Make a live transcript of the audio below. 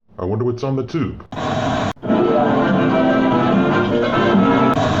I wonder what's on the tube.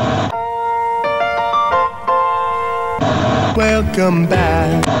 Welcome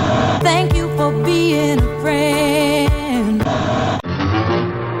back. Thank you for being a friend.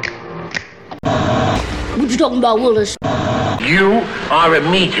 What you talking about, Willis? You are a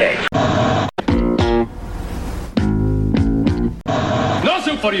meathead. No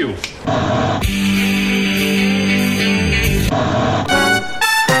soup for you.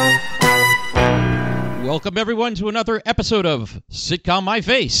 Welcome, everyone, to another episode of Sitcom My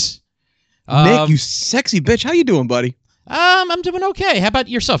Face. Nick, you sexy bitch. How you doing, buddy? I'm doing okay. How about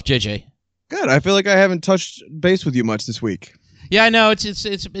yourself, JJ? Good. I feel like I haven't touched base with you much this week. Yeah, I know it's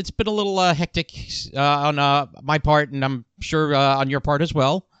been a little hectic on my part, and I'm sure on your part as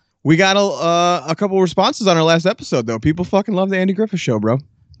well. We got a couple responses on our last episode, though. People fucking love the Andy Griffith Show, bro.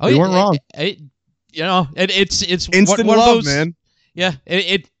 Oh, you weren't wrong. It's instant one love, of those, man. Yeah,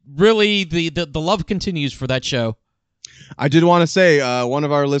 it really the love continues for that show. I did want to say one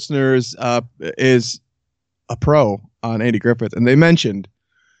of our listeners is a pro on Andy Griffith, and they mentioned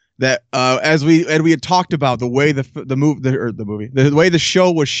that as we had talked about the way the way the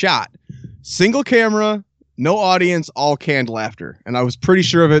show was shot, single camera, no audience, all canned laughter, and I was pretty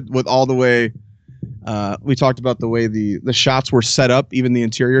sure of it with all the way we talked about the way the shots were set up, even the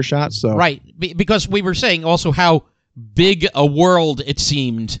interior shots. So right, because we were saying also how big a world it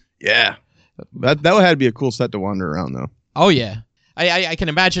seemed. Yeah, that had to be a cool set to wander around, though. Oh yeah, I can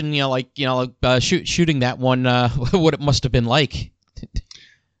imagine shooting that one what it must have been like.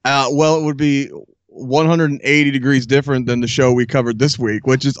 Well, it would be 180 degrees different than the show we covered this week,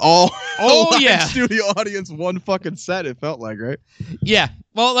 which is all studio audience, one fucking set. It felt like, right? Yeah.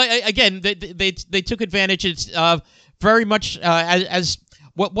 Well, again, they took advantage of very much as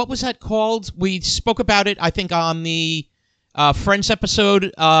what was that called? We spoke about it, I think, on the Friends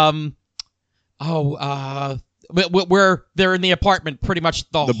episode. Where they're in the apartment pretty much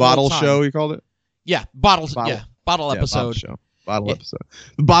the whole bottle time. Show, you called it? Yeah, bottle episode. Bottle show. Episode.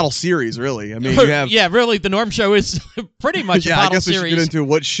 The bottle series, really. I mean, you have... yeah, really, the Norm Show is pretty much a bottle I guess series. we should get into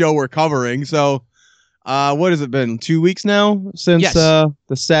what show we're covering. So, what has it been? 2 weeks now since the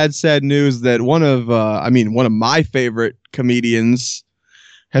sad news that one of my favorite comedians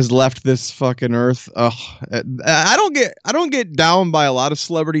has left this fucking earth. I don't get down by a lot of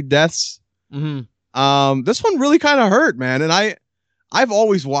celebrity deaths. Mm-hmm. This one really kind of hurt, man. And I've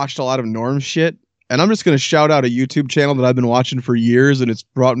always watched a lot of Norm shit, and I'm just going to shout out a YouTube channel that I've been watching for years, and it's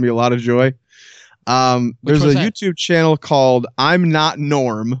brought me a lot of joy. There's a YouTube channel called I'm Not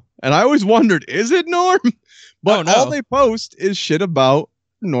Norm, and I always wondered, is it Norm? But all they post is shit about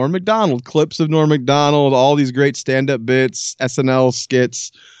Norm Macdonald, clips of Norm Macdonald, all these great stand-up bits, SNL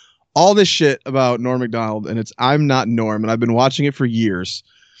skits, all this shit about Norm Macdonald, and it's I'm Not Norm, and I've been watching it for years.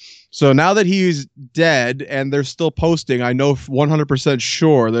 So now that he's dead and they're still posting, I know 100%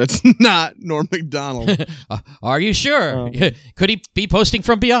 sure that it's not Norm Macdonald. Are you sure? Could he be posting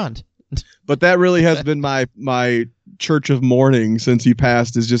from beyond? But that really has been my church of mourning since he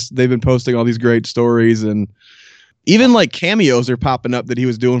passed, is just they've been posting all these great stories, and even like cameos are popping up that he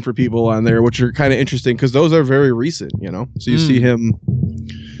was doing for people on there, which are kind of interesting because those are very recent, you know? So you see him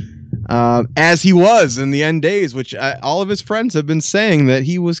as he was in the end days, which all of his friends have been saying that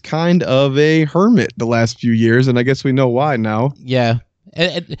he was kind of a hermit the last few years, and I guess we know why now. Yeah,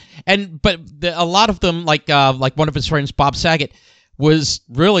 but a lot of them, like one of his friends, Bob Saget, was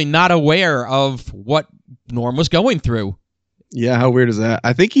really not aware of what Norm was going through. Yeah, how weird is that?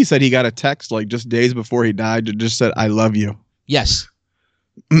 I think he said he got a text like just days before he died that just said, "I love you." Yes.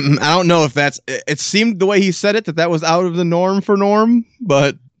 I don't know if it seemed the way he said it that was out of the norm for Norm,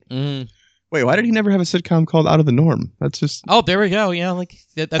 but wait, why did he never have a sitcom called Out of the Norm? That's just... Oh, there we go. Yeah, like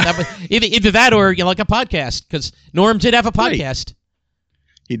that was either that or like a podcast, because Norm did have a podcast. Right.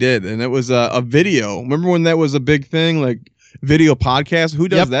 He did, and it was a video. Remember when that was a big thing, like video podcast? Who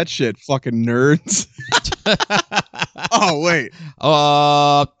does that shit? Fucking nerds. Oh wait.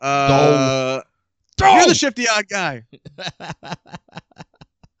 You're the shifty odd guy.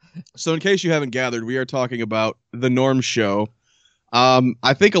 So, in case you haven't gathered, we are talking about the Norm Show.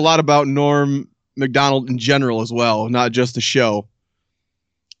 I think a lot about Norm Macdonald in general as well, not just the show.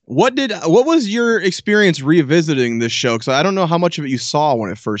 What was your experience revisiting this show? Because I don't know how much of it you saw when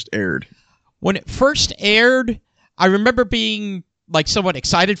it first aired. When it first aired, I remember being like somewhat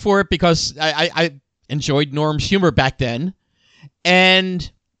excited for it because I enjoyed Norm's humor back then. And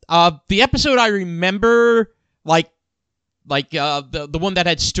the episode I remember, the one that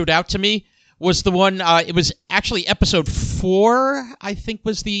had stood out to me was the one, it was actually episode 4, I think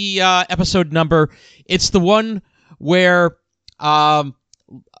was the episode number. It's the one where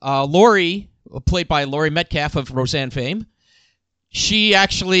Laurie, played by Laurie Metcalf of Roseanne fame, she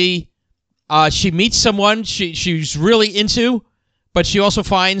actually she meets someone she's really into, but she also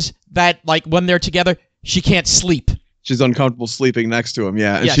finds that like when they're together, she can't sleep. She's uncomfortable sleeping next to him,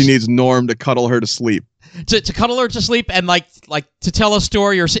 yeah, and Yes. she needs Norm to cuddle her to sleep. To cuddle her to sleep and like to tell a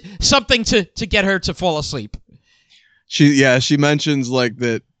story or something to get her to fall asleep. She mentions like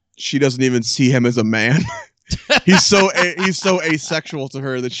that she doesn't even see him as a man. he's so asexual to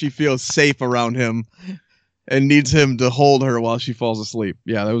her that she feels safe around him and needs him to hold her while she falls asleep.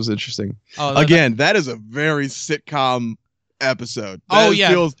 Yeah, that was interesting. Again, that is a very sitcom episode.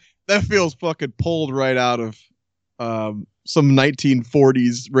 That feels fucking pulled right out of some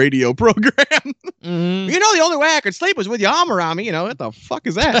 1940s radio program. Mm-hmm. You know, the only way I could sleep was with your arm around me. You know, what the fuck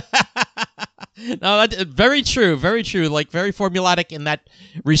is that? No, that's very true. Very true. Like very formulatic in that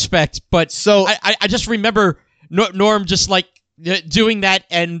respect. But so I just remember Norm just like doing that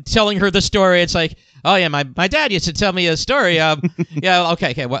and telling her the story. It's like, oh yeah, my dad used to tell me a story. Yeah,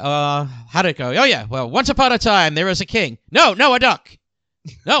 okay. Well, how'd it go? Oh yeah, well, once upon a time there was a king. No, a duck.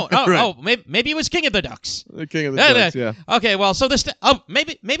 No, Right. maybe he was king of the ducks. The king of the ducks, yeah. Okay, well, so this,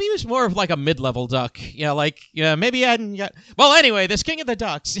 maybe he was more of like a mid-level duck. Maybe he hadn't yet. Well, anyway, this king of the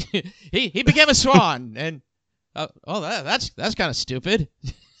ducks, he became a swan, and that's kind of stupid.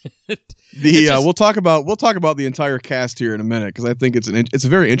 We'll talk about the entire cast here in a minute because I think it's a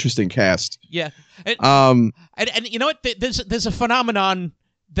very interesting cast. Yeah, and you know what? There's a phenomenon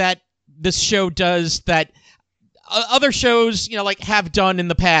that this show does that other shows, like have done in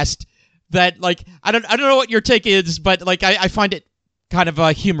the past that like I don't know what your take is, but like I find it kind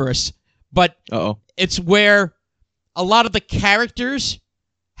of humorous. But it's where a lot of the characters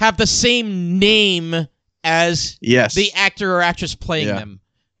have the same name as the actor or actress playing them.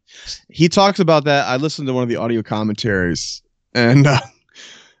 He talks about that. I listened to one of the audio commentaries, and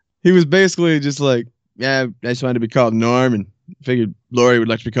he was basically just like, "Yeah, I just wanted to be called Norm, and figured Laurie would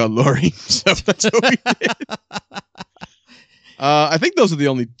like to be called Laurie." So that's what we did. I think those are the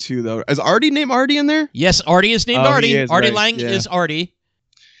only two, though. Is Artie named Artie in there? Yes, Artie is named Artie. Artie right. Lang is Artie.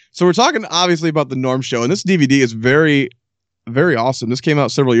 So we're talking obviously about the Norm Show, and this DVD is very, very awesome. This came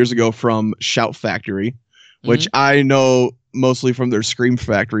out several years ago from Shout Factory, which I know mostly from their Scream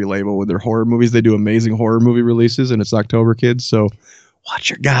Factory label with their horror movies. They do amazing horror movie releases, and it's October, kids. So watch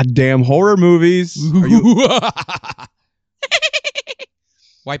your goddamn horror movies. Are you?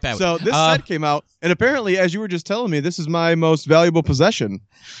 Wipe out. So this set came out, and apparently, as you were just telling me, this is my most valuable possession.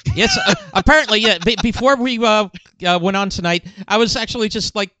 Yes, apparently, yeah. Before we went on tonight, I was actually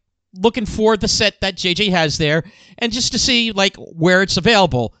just like looking for the set that JJ has there, and just to see like where it's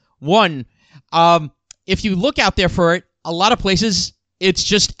available. One, if you look out there for it, a lot of places it's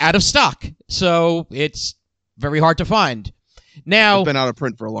just out of stock, so it's very hard to find. Now, it's been out of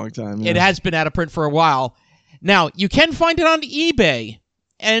print for a long time. It has been out of print for a while. Now, you can find it on eBay,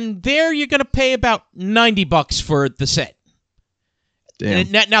 and there you're going to pay about $90 for the set. Damn.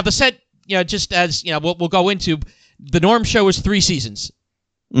 Now the set, just as we'll go into, the Norm Show is 3 seasons.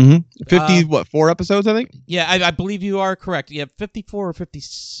 4 episodes, I think. Yeah, I believe you are correct. Yeah, 54 or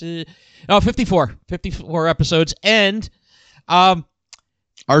 56. Oh, 54 episodes, and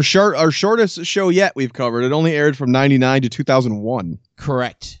our shortest show yet we've covered. It only aired from 1999 to 2001.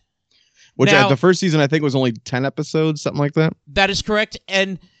 Correct. Which the first season I think was only 10 episodes, something like that. That is correct,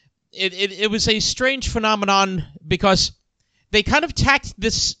 and it was a strange phenomenon because they kind of tacked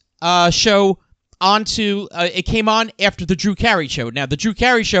this show onto it came on after the Drew Carey Show. Now, the Drew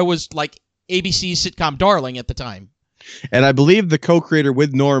Carey Show was like ABC's sitcom darling at the time. And I believe the co-creator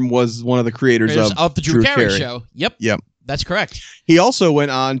with Norm was one of the creators of the Drew Carey Show. Yep. That's correct. He also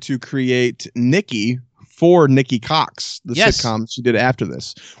went on to create Nikki for Nikki Cox, the sitcom she did after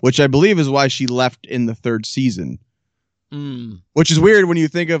this, which I believe is why she left in the 3rd season. Which is weird when you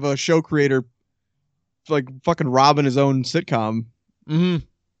think of a show creator like fucking robbing his own sitcom. I'm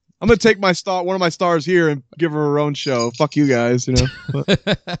gonna take one of my stars here and give her own show. Fuck you guys,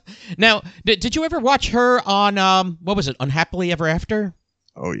 Now, did you ever watch her on what was it, Unhappily Ever After?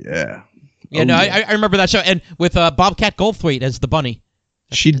 Oh yeah. I remember that show, and with Bobcat Goldthwait as the bunny.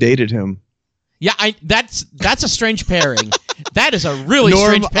 She dated him. Yeah, that's a strange pairing. That is a really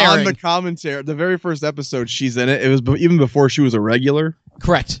strange pairing. On the commentary, the very first episode she's in it. It was even before she was a regular.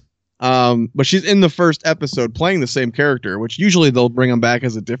 Correct. But she's in the first episode playing the same character, which usually they'll bring him back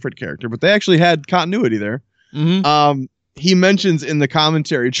as a different character, but they actually had continuity there. He mentions in the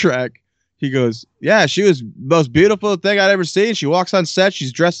commentary track, he goes, "Yeah, she was the most beautiful thing I'd ever seen. She walks on set,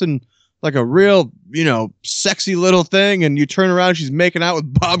 she's dressed in like a real, sexy little thing, and you turn around, she's making out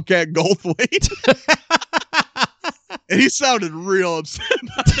with Bobcat Goldthwait." And he sounded real upset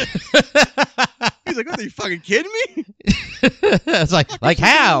about it. He's like, "What, are you fucking kidding me?" It's like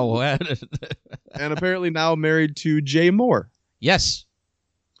how? And apparently now married to Jay Moore. Yes,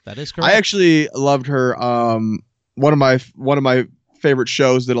 that is correct. I actually loved her. One of my favorite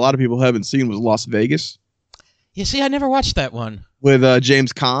shows that a lot of people haven't seen was Las Vegas. You see, I never watched that one. With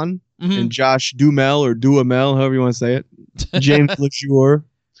James Caan and Josh Duhamel or Duhamel, however you want to say it. James LeJour.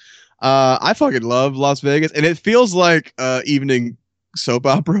 I fucking love Las Vegas, and it feels like evening soap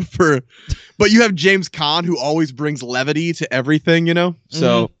opera but you have James Caan, who always brings levity to everything, you know.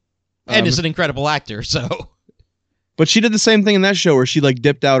 So, and is an incredible actor. So, but she did the same thing in that show where she like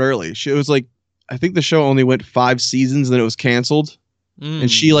dipped out early. It was like, I think the show only went 5 seasons, and then it was canceled, and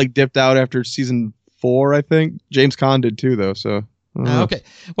she like dipped out after season 4. I think James Caan did too, though. So. Okay.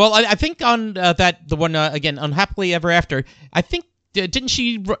 Well, I think on the one again, Unhappily Ever After, I think didn't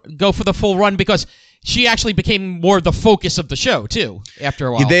she go for the full run because she actually became more the focus of the show too after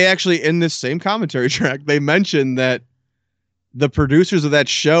a while. They actually, in this same commentary track, they mentioned that the producers of that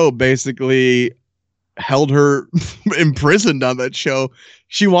show basically held her imprisoned on that show.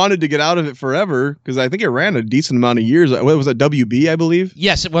 She wanted to get out of it forever because I think it ran a decent amount of years. What was it, WB, I believe?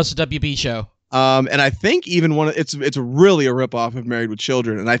 Yes, it was a WB show. And I think even it's really a ripoff of Married with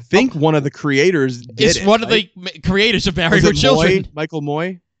Children, and I think one of the creators did it. One of the creators of Married with Children. Michael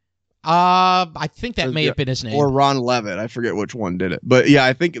Moy? I think that may have been his name. Or Ron Levitt. I forget which one did it. But yeah,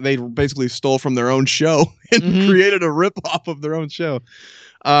 I think they basically stole from their own show and created a ripoff of their own show.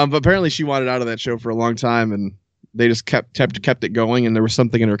 But apparently she wanted out of that show for a long time, and they just kept it going, and there was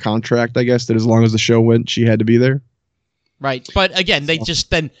something in her contract, I guess, that as long as the show went, she had to be there. Right. But again, they just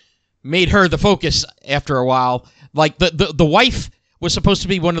then made her the focus after a while. Like the wife was supposed to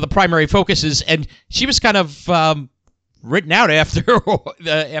be one of the primary focuses, and she was kind of written out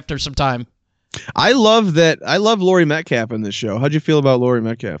after some time. I love Laurie Metcalf in this show. How'd you feel about Laurie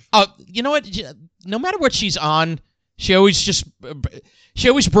Metcalf? You know what? No matter what she's on, she always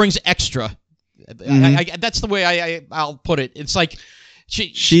brings extra. That's the way I'll put it. It's like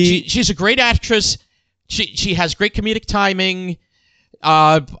she's a great actress. She has great comedic timing.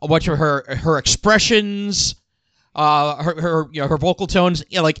 What are her expressions, her vocal tones,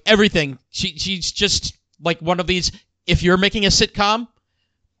 like everything. She's just like one of these. If you're making a sitcom,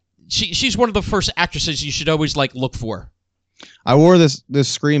 she's one of the first actresses you should always like look for. I wore this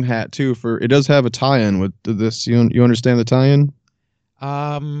Scream hat too. It does have a tie-in with this. You understand the tie-in?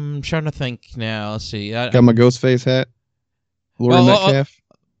 I'm trying to think now. Let's see. Got my Ghostface hat. Laurie Metcalf.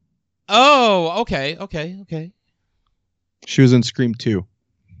 Oh, okay. She was in Scream 2.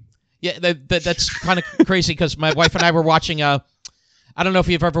 Yeah, that's kind of crazy because my wife and I were watching. I don't know if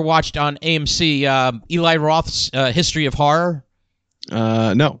you've ever watched on AMC Eli Roth's History of Horror.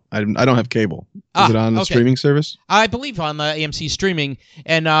 No, I don't have cable. Is it on the streaming service? I believe on the AMC streaming,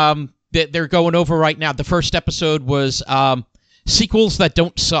 and they're going over right now. The first episode was sequels that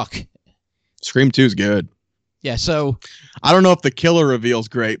don't suck. Scream 2 is good. Yeah, so I don't know if the killer reveal's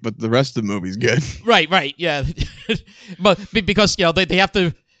great, but the rest of the movie's good. Right, yeah. But because they have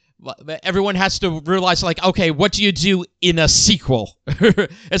to, everyone has to realize like, okay, what do you do in a sequel?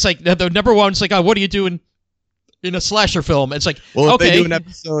 It's like the number one's like, what do you do in a slasher film? It's like, well, if okay, they do an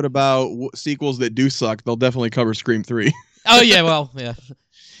episode about sequels that do suck, they'll definitely cover Scream 3. Oh yeah, well, yeah.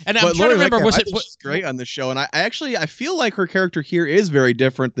 And I'm trying to remember, she's great on the show, and I feel like her character here is very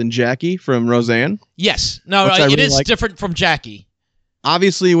different than Jackie from Roseanne. Yes, no, it is different from Jackie.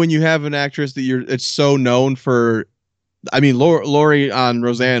 Obviously, when you have an actress that it's so known for, I mean, Laurie on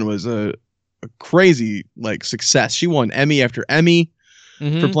Roseanne was a crazy like success. She won Emmy after Emmy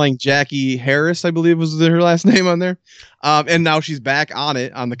for playing Jackie Harris, I believe was her last name on there, and now she's back on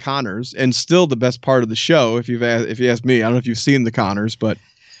the Conners, and still the best part of the show. If you ask me, I don't know if you've seen the Conners, but.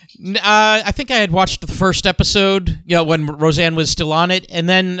 I think I had watched the first episode, when Roseanne was still on it, and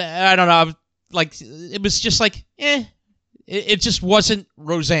then I don't know, like it was just like, it just wasn't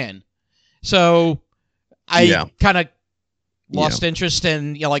Roseanne. So I kind of lost interest,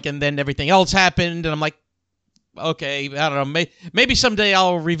 and and then everything else happened, and I'm like, okay, I don't know, maybe someday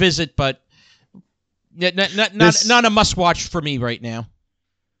I'll revisit, but not a must-watch for me right now.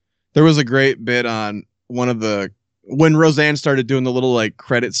 There was a great bit on when Roseanne started doing the little like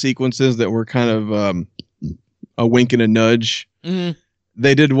credit sequences that were kind of a wink and a nudge. Mm-hmm.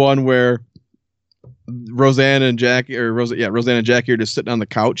 They did one where Roseanne and Jackie are just sitting on the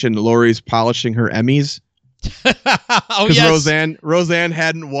couch and Laurie's polishing her Emmys. Because yes. Roseanne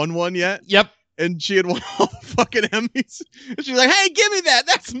hadn't won one yet. Yep. And she had won all the fucking Emmys. And she's like, "Hey, give me that.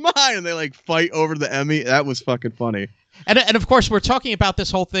 That's mine." And they like fight over the Emmy. That was fucking funny. And of course, we're talking about this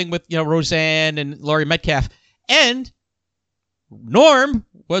whole thing with Roseanne and Laurie Metcalf. And Norm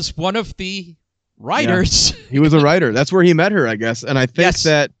was one of the writers. He was a writer. That's where he met her, I guess. And I think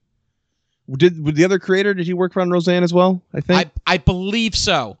that with the other creator, did he work on Roseanne as well? I think I believe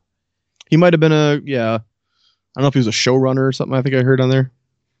so. He might have been I don't know if he was a showrunner or something. I think I heard on there.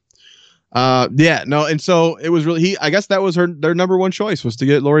 And so it was really I guess that was their number one choice was to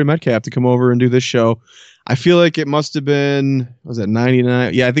get Laurie Metcalf to come over and do this show. I feel like it must have been, was that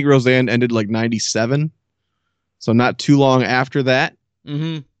 99? Yeah, I think Roseanne ended like 97. So not too long after that.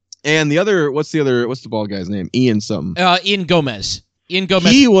 Mm-hmm. And what's the bald guy's name? Ian something. Ian Gomez.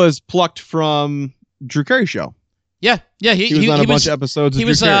 He was plucked from Drew Carey show. Yeah. He was on a bunch of episodes of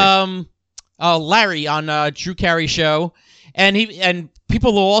Drew Carey. Larry on Drew Carey show. And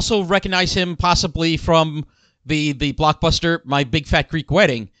people will also recognize him possibly from the blockbuster My Big Fat Greek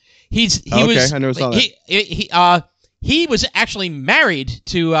Wedding. I never saw that. He was actually married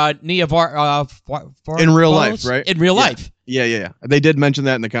to Nia in real life, right? In real life. Yeah. They did mention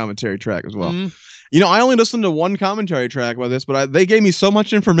that in the commentary track as well. Mm-hmm. I only listened to one commentary track about this, but they gave me so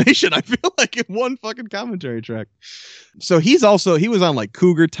much information. I feel like in one fucking commentary track. So he was on like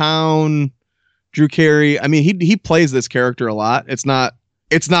Cougar Town, Drew Carey. I mean, he plays this character a lot. It's not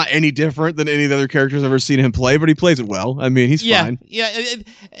any different than any of the other characters I've ever seen him play, but he plays it well. I mean, he's fine. Yeah,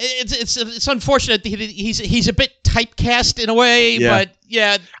 it's unfortunate. He's a bit typecast in a way, but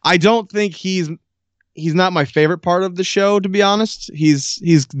yeah. I don't think he's not my favorite part of the show, to be honest. He's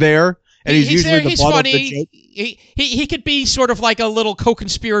there, and he's usually the butt of the joke. He could be sort of like a little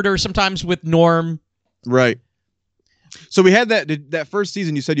co-conspirator sometimes with Norm. Right. So we had that first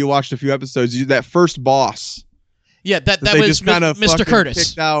season. You said you watched a few episodes. That first boss. Yeah, that was Mr. Curtis.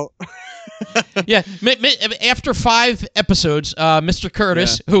 Kicked out. Yeah, after 5 episodes, Mr.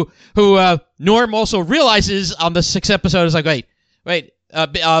 Curtis, who Norm also realizes on the 6th episode, is like, wait,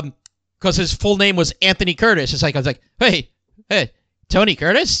 because his full name was Anthony Curtis. I was like, hey, Tony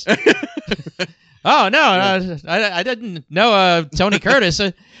Curtis? Oh no, I didn't know Tony Curtis.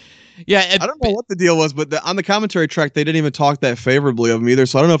 Yeah, I don't know what the deal was, but on the commentary track, they didn't even talk that favorably of him either.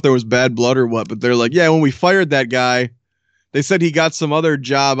 So I don't know if there was bad blood or what. But they're like, yeah, when we fired that guy, they said he got some other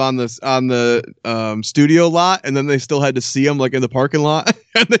job on the studio lot, and then they still had to see him like in the parking lot,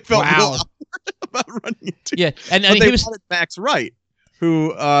 and they felt real awkward about running into. Yeah, and but they wanted Max Wright,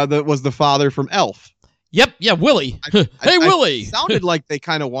 who was the father from Elf. Yep, yeah, Willie. Willie. It sounded like they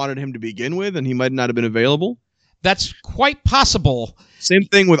kind of wanted him to begin with, and he might not have been available. That's quite possible. Same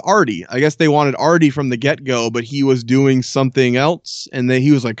thing with Artie. I guess they wanted Artie from the get-go, but he was doing something else, and then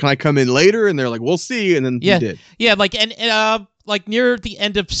he was like, "Can I come in later?" And they're like, "We'll see." And then he did. Yeah, like like near the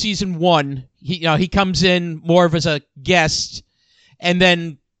end of season 1, he comes in more of as a guest, and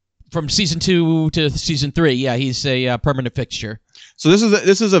then from season 2 to season 3, he's a permanent fixture. So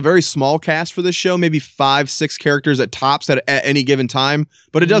this is a very small cast for this show, maybe 5-6 characters at tops at any given time,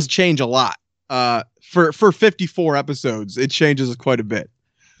 but it does change a lot. For 54 episodes, it changes quite a bit.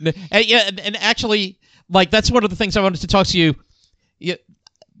 And actually, like that's one of the things I wanted to talk to you.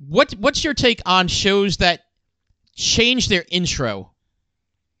 What's your take on shows that change their intro?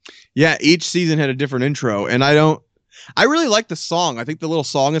 Yeah, each season had a different intro, and I really like the song. I think the little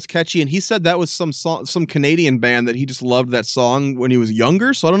song is catchy, and he said that was some Canadian band that he just loved that song when he was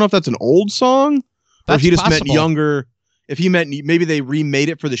younger. So I don't know if that's an old song or if he just meant younger. If he meant maybe they remade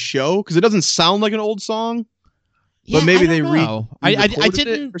it for the show, because it doesn't sound like an old song, but maybe they I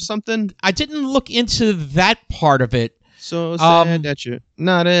didn't it or something. I didn't look into that part of it. So sad that you're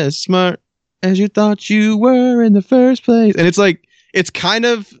not as smart as you thought you were in the first place. And it's like it's kind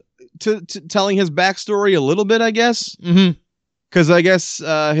of to telling his backstory a little bit, I guess. Mm-hmm. Because I guess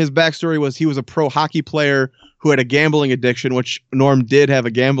his backstory was he was a pro hockey player who had a gambling addiction, which Norm did have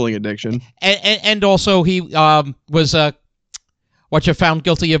a gambling addiction, and also he was found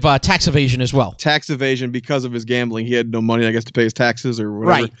guilty of tax evasion as well. Tax evasion because of his gambling. He had no money, I guess, to pay his taxes or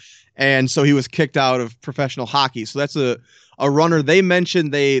whatever. Right. And so he was kicked out of professional hockey. So that's a runner. They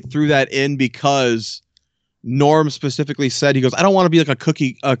mentioned they threw that in because Norm specifically said, he goes, I don't want to be like a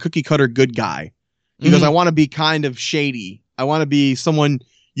cookie cutter good guy. He goes, I want to be kind of shady. I want to be someone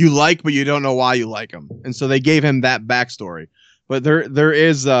you like, but you don't know why you like him. And so they gave him that backstory. But there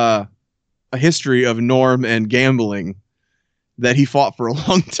is a history of Norm and gambling that he fought for a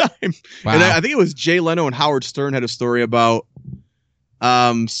long time. Wow. And I think it was Jay Leno and Howard Stern had a story about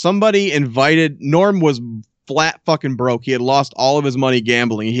somebody invited. Norm was flat fucking broke. He had lost all of his money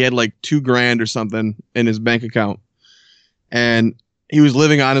gambling. He had like $2,000 or something in his bank account. And he was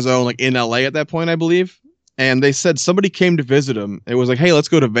living on his own, like in LA at that point, I believe. And they said somebody came to visit him. It was like, hey, let's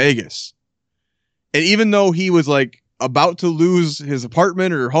go to Vegas. And even though he was like about to lose his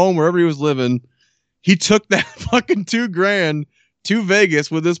apartment or home, wherever he was living, he took that fucking $2,000 to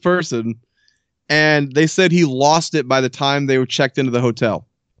Vegas with this person, and they said he lost it by the time they were checked into the hotel.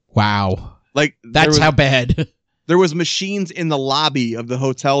 Wow. Like That's how bad. There was machines in the lobby of the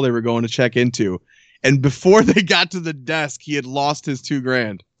hotel they were going to check into, and before they got to the desk, he had lost his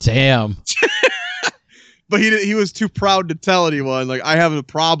 $2,000. Damn. But he was too proud to tell anyone. Like, I have a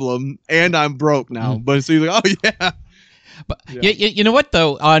problem and I'm broke now. But so he's like, oh yeah. But you know what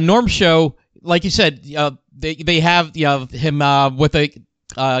though? Norm's show, like you said, they have him with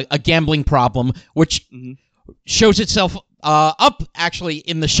a gambling problem, which shows itself up actually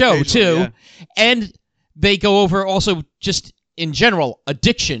in the show too, and they go over also just in general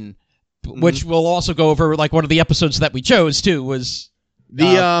addiction, which we'll also go over. Like one of the episodes that we chose too was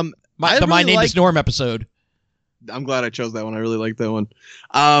the My Name is Norm episode. I'm glad I chose that one. I really like that one.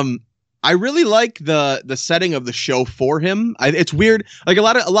 I really like the setting of the show for him. It's weird. Like a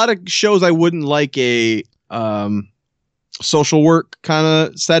lot of shows, I wouldn't like a social work kind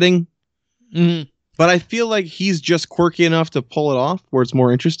of setting. But I feel like he's just quirky enough to pull it off where it's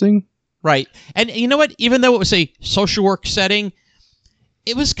more interesting. Right. And you know what? Even though it was a social work setting,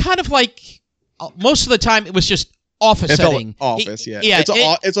 it was kind of like most of the time it was just office setting. Office, yeah.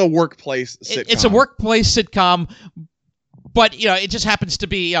 It's a workplace sitcom. It's a workplace sitcom, but it just happens to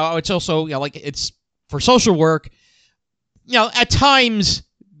be. It's also like it's for social work. At times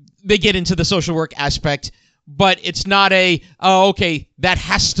they get into the social work aspect, but it's not okay, that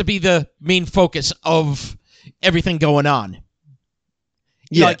has to be the main focus of everything going on.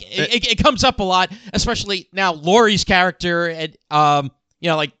 Yeah, it comes up a lot, especially now. Lori's character, and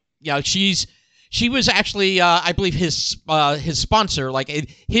she was actually, I believe, his sponsor, like his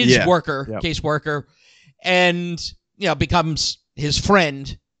caseworker, and becomes his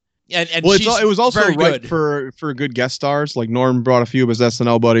friend. And well, she's it was also very right good. for good guest stars. Like Norm brought a few of his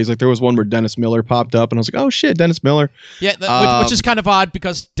SNL buddies. Like there was one where Dennis Miller popped up, and I was like, oh shit, Dennis Miller. Yeah, which is kind of odd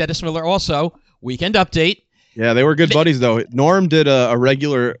because Dennis Miller also Weekend Update. Yeah, they were good buddies though. Norm did a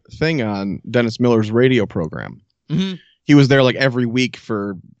regular thing on Dennis Miller's radio program. He was there like every week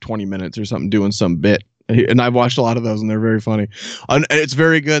for 20 minutes or something doing some bit. And I've watched a lot of those, and they're very funny. And it's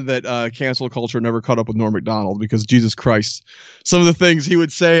very good that cancel culture never caught up with Norm Macdonald, because Jesus Christ, some of the things he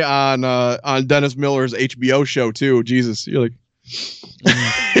would say on Dennis Miller's HBO show too. Jesus, you're like,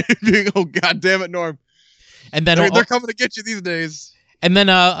 oh god damn it, Norm. And then they're coming to get you these days. And then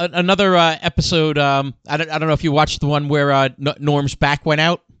another episode. I don't know if you watched the one where Norm's back went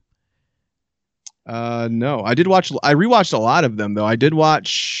out. No, I rewatched a lot of them though. I did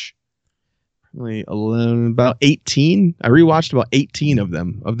watch. About 18. I rewatched about 18 of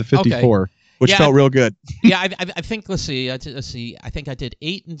them of the 54, which felt real good. I think. Let's see. I think I did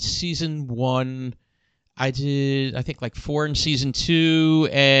 8 in season 1. I did. I think like 4 in season 2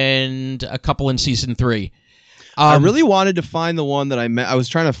 and a couple in season 3. I really wanted to find the one that I met. I was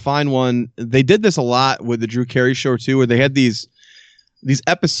trying to find one. They did this a lot with the Drew Carey show too, where they had these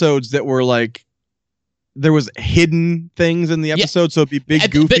episodes that were like. There was hidden things in the episode, so it'd be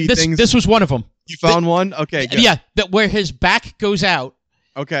big, goofy things. This was one of them. You found one? Okay, good. Yeah, where his back goes out.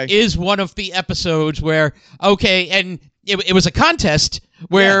 Okay. Is one of the episodes where, and it was a contest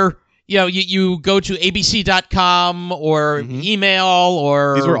where, you go to abc.com or email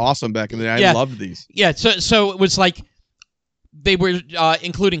or... These were awesome back in the day. I loved these. Yeah, so it was like they were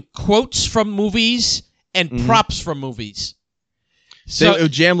including quotes from movies and props from movies. So it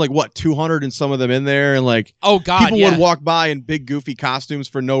would jam like 200 and some of them in there, and like people would walk by in big goofy costumes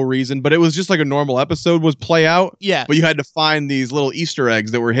for no reason, but it was just like a normal episode was play out. Yeah, but you had to find these little Easter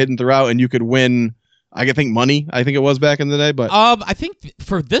eggs that were hidden throughout, and you could win. I think money. I think it was back in the day, but I think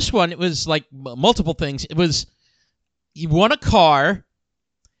for this one it was like multiple things. It was you won a car,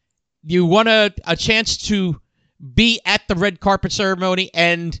 you won a chance to be at the red carpet ceremony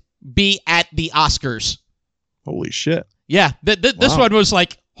and be at the Oscars. Holy shit. Yeah, this one was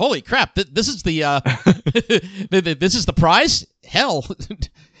like, holy crap! This is the this is the prize. Hell.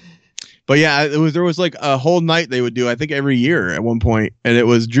 But yeah, there was like a whole night they would do. I think every year at one point, and it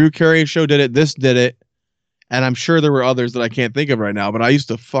was Drew Carey show did it. This did it, and I'm sure there were others that I can't think of right now. But I used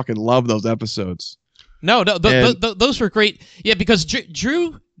to fucking love those episodes. No, those were great. Yeah, because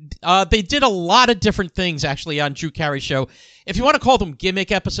Drew, they did a lot of different things actually on Drew Carey show. If you want to call them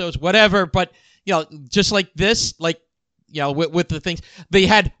gimmick episodes, whatever. But just like this, like. With the things they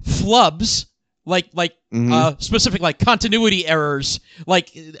had flubs, like specific like continuity errors,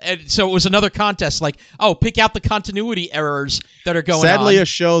 and so it was another contest. Like, pick out the continuity errors that are going on. Sadly, a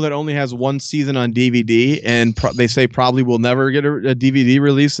show that only has one season on DVD, and they say probably will never get a DVD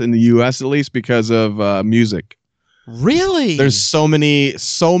release in the U.S. at least because of music. Really? There's so many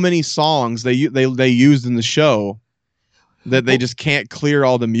songs they used in the show. that they just can't clear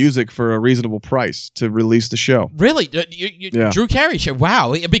all the music for a reasonable price to release the show. Really? Yeah. Drew Carey show?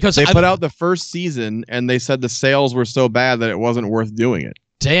 Wow. Because they put out the first season and they said the sales were so bad that it wasn't worth doing it.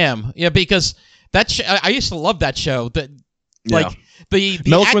 Damn. Yeah, because I used to love that show. The Malcolm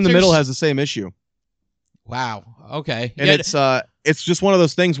in the Middle actors- has the same issue. Wow. Okay. And Yeah, it's just one of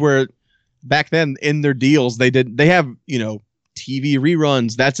those things where back then in their deals they have, TV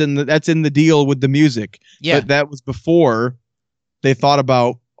reruns. That's in the deal with the music. Yeah. But that was before they thought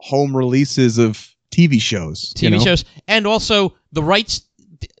about home releases of TV shows. shows, and also the rights.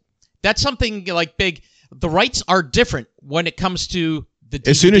 That's something like big. The rights are different when it comes to the DVDs.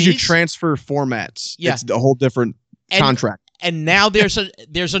 As soon as you transfer formats, it's a whole different contract. And now there's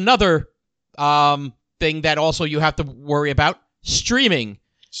another thing that also you have to worry about: streaming.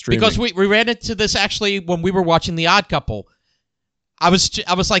 Because we ran into this actually when we were watching The Odd Couple. I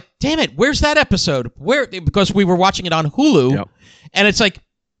was like, damn it, where's that episode? Because we were watching it on Hulu, and it's like,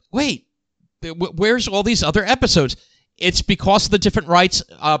 wait, where's all these other episodes? It's because of the different rights,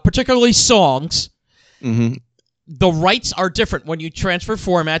 particularly songs. Mm-hmm. The rights are different when you transfer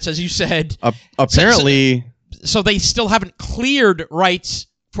formats, as you said. Apparently. So they still haven't cleared rights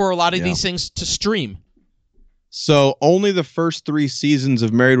for a lot of these things to stream. So only the first 3 seasons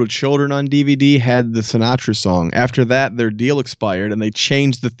of Married with Children on DVD had the Sinatra song. After that, their deal expired, and they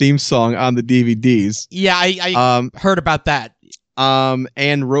changed the theme song on the DVDs. Yeah, I heard about that.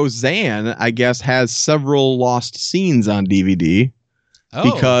 And Roseanne, I guess, has several lost scenes on DVD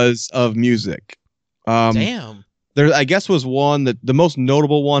because of music. Damn. There, I guess, was one that the most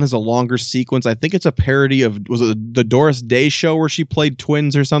notable one is a longer sequence. I think it's a parody of the Doris Day show where she played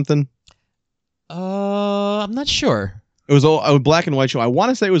twins or something. I'm not sure. It was a black and white show. I want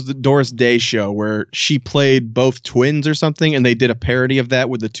to say it was the Doris Day show where she played both twins or something, and they did a parody of that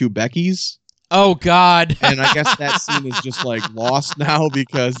with the 2 Beckys. Oh, God. And I guess that scene is just like lost now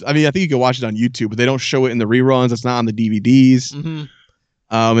because, I think you can watch it on YouTube, but they don't show it in the reruns. It's not on the DVDs.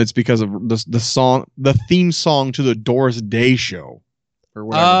 Mm-hmm. It's because of the theme song to the Doris Day show or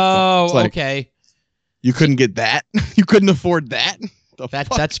whatever. Oh, okay. You couldn't get that? You couldn't afford that?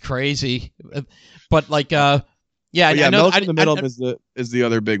 That's crazy. But I know. Malcolm in the Middle is the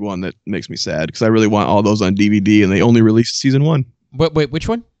other big one that makes me sad because I really want all those on DVD and they only released season 1. Wait, which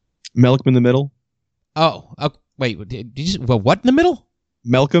one? Malcolm in the Middle. Oh, wait. Did you what in the middle?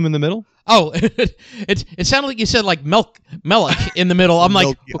 Malcolm in the Middle. Oh, it sounded like you said like Melk in the middle. I'm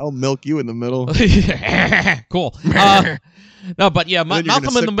like, I'll milk you in the middle. Cool. No, but yeah,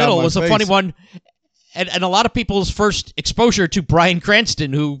 Malcolm in the Middle was a funny one. And a lot of people's first exposure to Bryan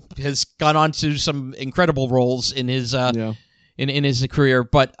Cranston, who has gone on to some incredible roles in his in his career,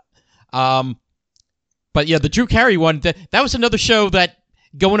 but yeah, the Drew Carey one that was another show that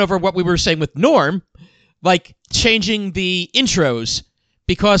going over what we were saying with Norm, like changing the intros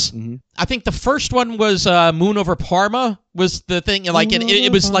because I think the first one was Moon Over Parma was the thing, like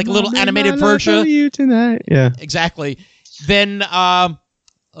it was like a little animated version. You tonight. Yeah, exactly. Then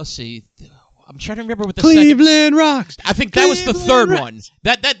let's see. I'm trying to remember what the Cleveland Rocks. I think that was the third one.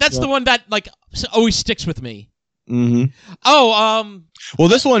 That's the one that like always sticks with me. Mm-hmm. Oh, well,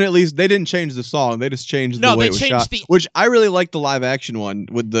 this one at least they didn't change the song; they just changed the way it was shot. Which I really like the live action one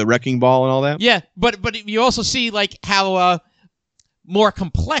with the wrecking ball and all that. Yeah, but you also see like how more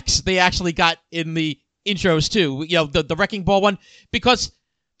complex they actually got in the intros too. The wrecking ball one because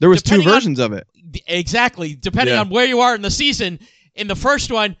there was 2 versions of it. Exactly, depending on where you are in the season. In the first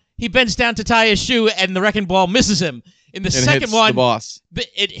one, he bends down to tie his shoe, and the wrecking ball misses him. In the second one, the boss.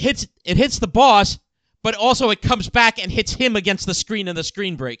 It hits the boss, but also it comes back and hits him against the screen, and the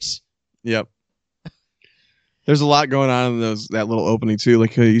screen breaks. Yep. There's a lot going on in that little opening too.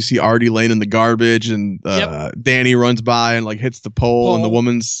 Like you see Artie laying in the garbage, and Danny runs by and like hits the pole, and the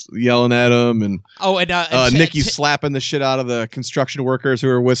woman's yelling at him, and Nikki's slapping the shit out of the construction workers who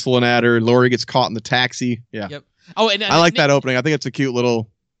are whistling at her. Lori gets caught in the taxi. Yeah. Yep. Oh, and I like that opening. I think it's a cute little.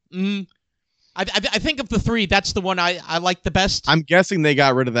 I think of the 3, that's the one I like the best. I'm guessing they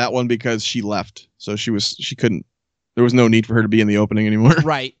got rid of that one because she left, so she couldn't. There was no need for her to be in the opening anymore.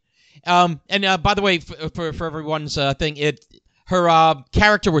 Right. And by the way, for everyone's thing, her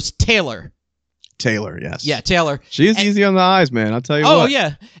character was Taylor. Taylor, yes. Yeah, Taylor. She's easy on the eyes, man. I'll tell you what. Oh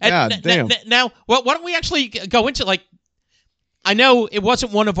yeah. God damn. Now, why don't we actually go into like? I know it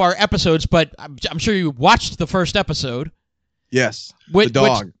wasn't one of our episodes, but I'm sure you watched the first episode. Yes. The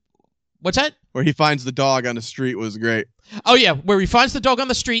dog. What's that? Where he finds the dog on the street was great. Oh, yeah. Where he finds the dog on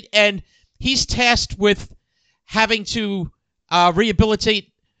the street, and he's tasked with having to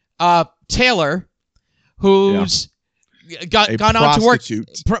rehabilitate Taylor, who's gone on to work.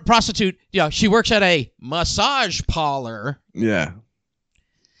 Prostitute. Prostitute. Yeah, she works at a massage parlor. Yeah.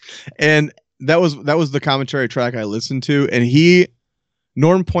 And that was the commentary track I listened to, and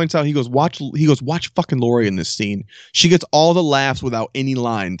Norm points out, he goes, watch fucking Lori in this scene. She gets all the laughs without any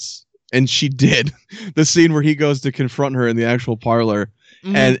lines. And she did. The scene where he goes to confront her in the actual parlor.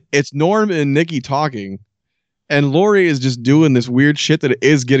 Mm-hmm. And it's Norm and Nikki talking. And Lori is just doing this weird shit that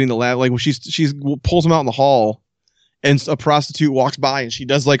is getting the laugh. Like when she pulls him out in the hall and a prostitute walks by and she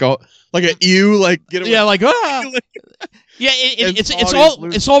does like a ew, like get away. Yeah, like yeah,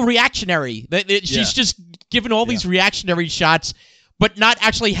 it's all reactionary. She's just giving all these reactionary shots, but not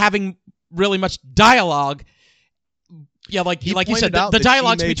actually having really much dialogue. Yeah, like you said, the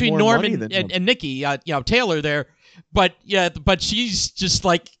dialogue's between Norm and Nikki, Taylor there, but she's just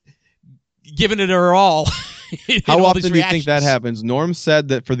like giving it her all. How often do you think that happens? Norm said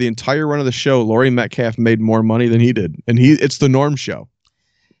that for the entire run of the show, Laurie Metcalf made more money than he did, and it's the Norm show.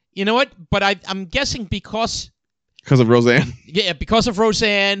 You know what? But I'm guessing because of Roseanne. Yeah, because of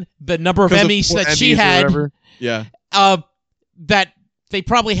Roseanne, the number of Emmys that she had. Yeah. That they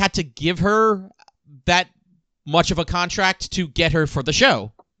probably had to give her that much of a contract to get her for the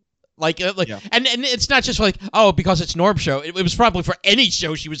show. And it's not just like, oh, because it's Norm's show. It was probably for any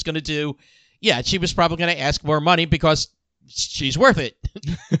show she was going to do. Yeah, she was probably going to ask more money because she's worth it.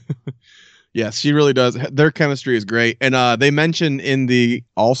 Yes, she really does. Their chemistry is great. And they mention I'm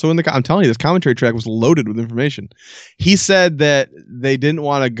telling you, this commentary track was loaded with information. He said that they didn't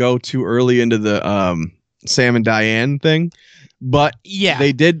want to go too early into the Sam and Diane thing. But yeah,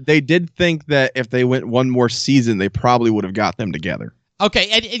 they did think that if they went one more season, they probably would have got them together. Okay,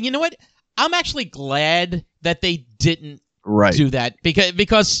 and you know what? I'm actually glad that they didn't do that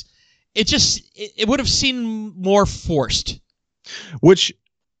because it would have seemed more forced. Which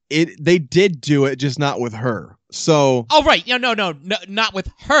they did do it, just not with her. So right, no, not with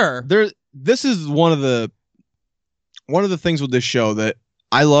her. This is one of the things with this show that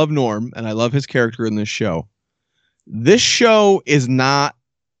I love Norm and I love his character in this show. This show is not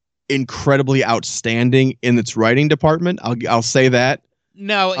incredibly outstanding in its writing department. I'll say that.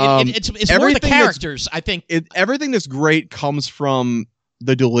 No, it's more the characters. I think everything that's great comes from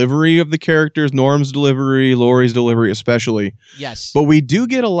the delivery of the characters, Norm's delivery, Laurie's delivery, especially. Yes, but we do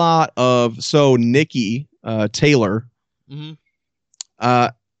get a lot of Nikki Taylor. Mm-hmm.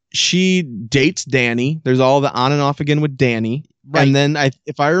 She dates Danny. There's all the on and off again with Danny. Right. And then,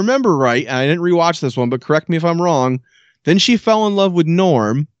 if I remember right, and I didn't rewatch this one, but correct me if I'm wrong, then she fell in love with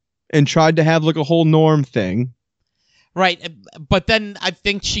Norm and tried to have like a whole Norm thing. Right. But then I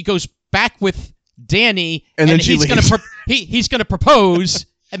think she goes back with Danny, and then he's going to he's going to propose,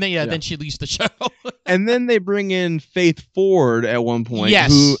 and then then she leaves the show. And then they bring in Faith Ford at one point.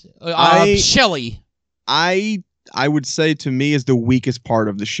 Yes, who Shelley. I would say to me is the weakest part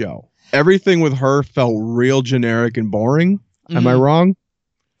of the show. Everything with her felt real generic and boring. Am I wrong?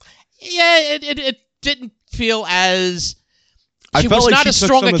 Yeah, it didn't feel as... I felt was like not as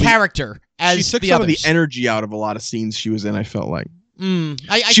strong a character as she took the some others. of the energy out of a lot of scenes she was in, I felt like.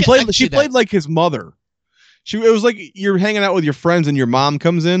 She played like his mother. It was like you're hanging out with your friends and your mom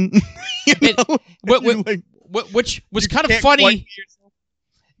comes in. Which was kind of funny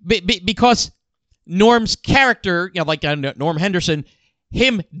because Norm's character, like Norm Henderson,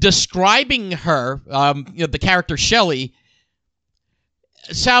 him describing her, the character Shelley,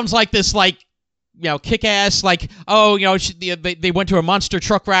 sounds like this, kick-ass, they went to a monster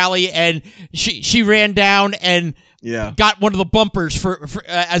truck rally and she ran down and got one of the bumpers for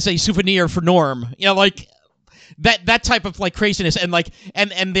as a souvenir for Norm. That type of craziness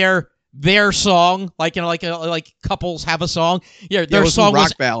and their song, like couples have a song. Yeah, their song was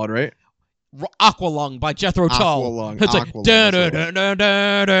rock ballad, right? Aqualung by Jethro Tull. It's like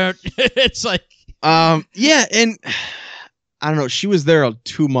it's like and I don't know, she was there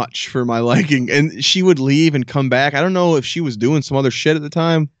too much for my liking, and she would leave and come back. I don't know if she was doing some other shit at the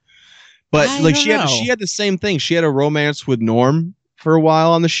time, but she had the same thing. She had a romance with Norm for a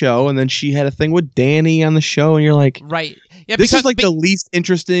while on the show, and then she had a thing with Danny on the show, and you're like, right, yeah, this is the least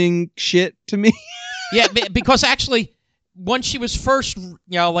interesting shit to me. Yeah, because actually, when she was first,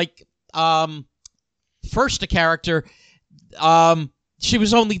 first a character, she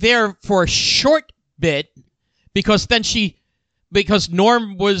was only there for a short bit because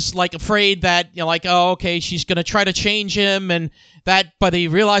Norm was afraid that she's gonna try to change him but he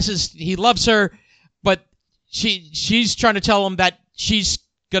realizes he loves her, but she's trying to tell him that she's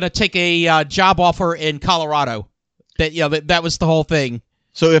gonna take a job offer in Colorado. That was the whole thing.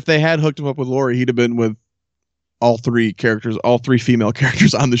 So if they had hooked him up with Lori, he'd have been with all three female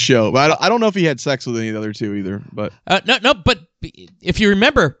characters on the show. But I don't know if he had sex with any of the other two either. But no. But if you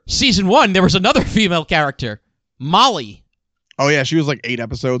remember, season 1, there was another female character, Molly. Oh yeah, she was like 8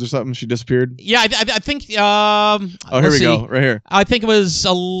 episodes or something. She disappeared. Yeah, I think. Oh, here we go, right here. I think it was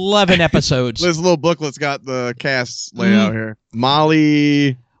 11 episodes. This little booklet's got the cast layout here.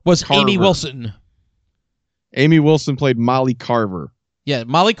 Molly was Carver. Amy Wilson. Amy Wilson played Molly Carver. Yeah,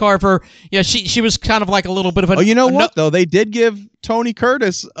 Molly Carver. Yeah, she was kind of like a little bit of a. Oh, you know what though? They did give Tony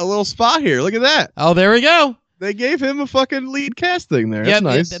Curtis a little spot here. Look at that. Oh, there we go. They gave him a fucking lead casting there. That's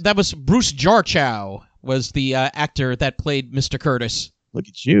nice. That was Bruce Jarchow was the actor that played Mr. Curtis. Look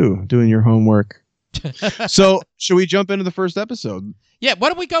at you doing your homework. So, should we jump into the first episode? Yeah, why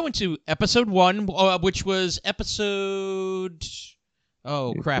don't we go into episode 1, which was episode...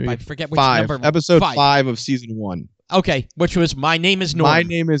 Oh, crap, I forget which 5. number. Episode 5 of season 1. Okay, which was My Name is Norm. My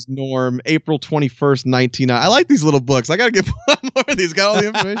Name is Norm, April 21st, 1990. I like these little books. I gotta get more of these. Got all the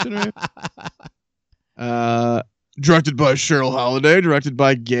information right. Directed by Cheryl Holiday, directed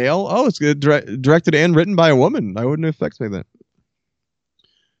by Gail. Oh, it's good. Directed and written by a woman. I wouldn't have expected that.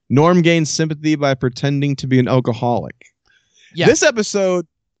 Norm gains sympathy by pretending to be an alcoholic. Yeah. This episode,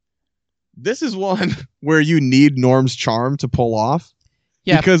 this is one where you need Norm's charm to pull off.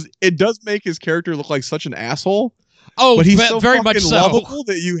 Yeah. Because it does make his character look like such an asshole. Oh, but he's so very much so lovable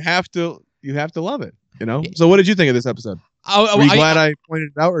that you have to love it. You know. So, what did you think of this episode? Were you glad I pointed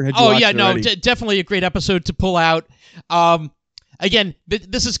it out, or had you watched it already? Definitely a great episode to pull out. Again,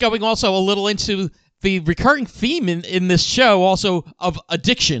 this is going also a little into the recurring theme in this show, also of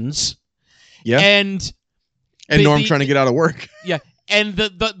addictions. Yeah, and Norm trying to get out of work. Yeah, and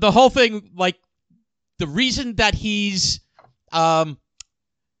the whole thing, like the reason that he's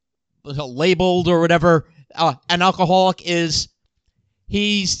labeled or whatever an alcoholic is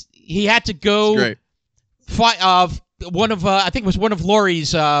he had to go fight one of I think it was one of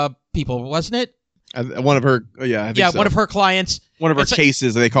Lori's people, wasn't it? One of her, I think so. One of her clients. One of her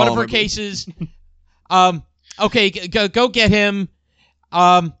cases, they call them. One of her cases. Okay, go get him.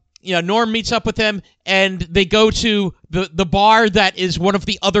 Norm meets up with him, and they go to the bar that is one of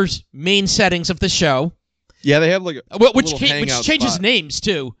the other main settings of the show. Yeah, they have like which changes names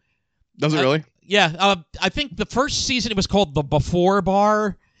too. Does it really? Yeah, I think the first season it was called the Before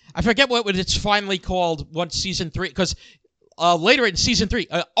Bar. I forget what it's finally called once season 3, because later in season 3,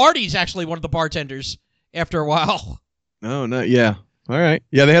 Artie's actually one of the bartenders after a while. Oh, no, yeah. All right.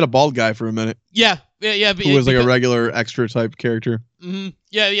 Yeah, they had a bald guy for a minute. Yeah. Who was like a regular extra type character. Mm-hmm.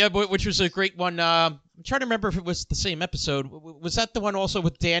 Yeah, which was a great one. I'm trying to remember if it was the same episode. Was that the one also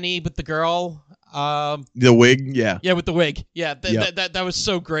with Danny, with the girl? The wig? Yeah. Yeah, with the wig. Yeah, that was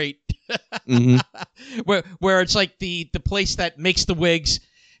so great. Mm-hmm. Where it's like the place that makes the wigs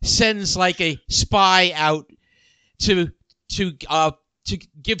sends like a spy out to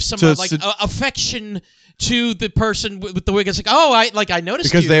give some affection to the person with the wig. It's like, I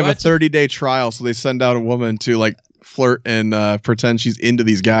noticed because they have a 30-day trial, so they send out a woman to like flirt and pretend she's into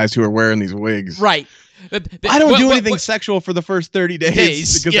these guys who are wearing these wigs. Right. I don't do anything sexual for the first 30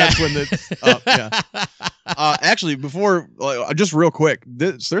 days because that's when actually, before, just real quick,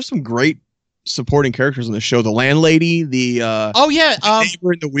 there's some great supporting characters in the show. The landlady, the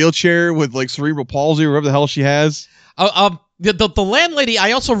neighbor in the wheelchair with like cerebral palsy or whatever the hell she has. The landlady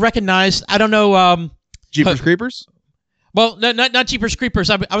I also recognized. I don't know. Jeepers Creepers. Well, not Jeepers Creepers.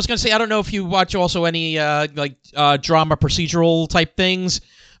 I was going to say I don't know if you watch also any drama procedural type things,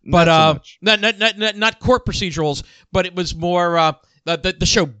 but not court procedurals. But it was more the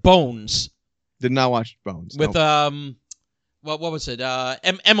show Bones. Did not watch Bones with what was it?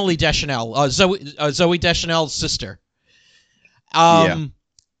 Emily Deschanel, Zoe Deschanel's sister.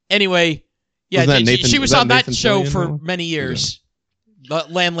 Anyway, yeah, she was on that show for many years. The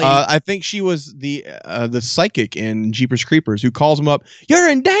landlady. I think she was the psychic in Jeepers Creepers who calls him up. You're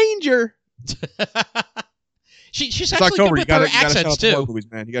in danger. She's actually good with her accents too. Movies,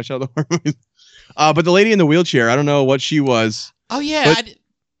 man. You got to shout out the horror movies. But the lady in the wheelchair, I don't know what she was. Oh yeah.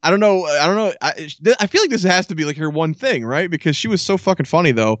 I don't know. I feel like this has to be like her one thing, right? Because she was so fucking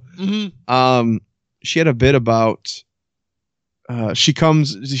funny, though. Mm-hmm. She had a bit about. She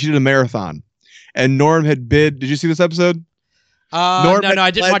did a marathon, and Norm had bid. Did you see this episode? No,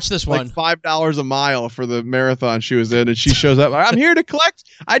 I didn't watch this one. Like $5 a mile for the marathon she was in, and she shows up. I'm here to collect.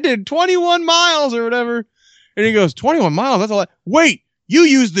 I did 21 miles or whatever, and he goes, 21 miles. That's a lot. Wait, you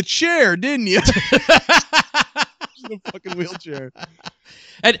used the chair, didn't you? The fucking wheelchair.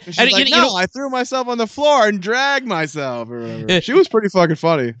 And I threw myself on the floor and dragged myself or whatever. She was pretty fucking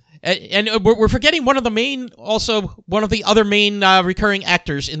funny. And we're forgetting one of the other main recurring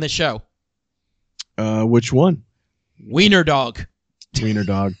actors in the show. Which one? Wiener Dog. Wiener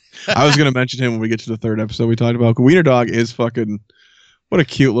Dog. I was gonna mention him when we get to the third episode we talked about. Wiener Dog is fucking what a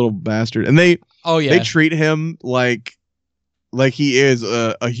cute little bastard, and they treat him like he is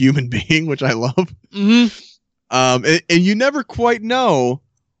a human being, which I love. Mm-hmm. And you never quite know,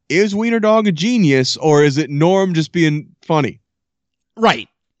 is Wiener Dog a genius or is it Norm just being funny? Right.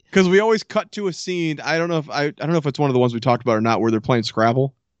 Because we always cut to a scene. I don't know if it's one of the ones we talked about or not, where they're playing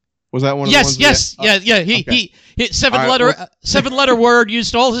Scrabble. Was that one of the ones? Yes. Yeah. He seven letter word,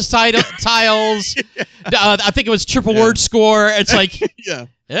 used all his tiles. I think it was triple word score. It's like yeah,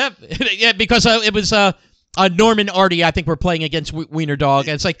 because it was Norm and Artie. I think we're playing against Wiener Dog,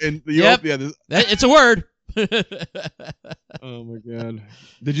 and it's like it's a word. Oh my god!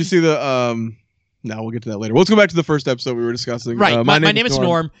 Did you see the No, we'll get to that later. Let's go back to the first episode we were discussing. Right. My name is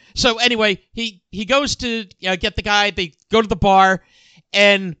Norm. So anyway, he goes to get the guy. They go to the bar,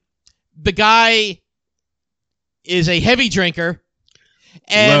 and the guy is a heavy drinker.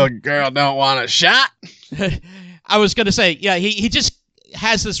 And little girl don't want a shot. I was going to say, he just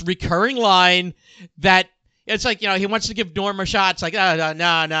has this recurring line that it's like, he wants to give Norm a shot. It's like,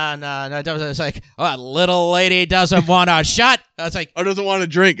 no. It's like, little lady doesn't want a shot. It's like, doesn't want to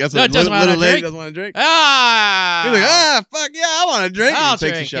drink. That's what little lady doesn't want to drink. He's like, fuck yeah, I want to drink. I'll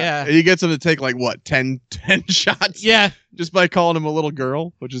takes drink, a shot. yeah. And he gets him to take 10 shots. Yeah. Just by calling him a little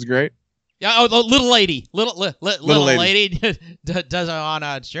girl, which is great. Yeah. Oh, little lady. Little lady doesn't want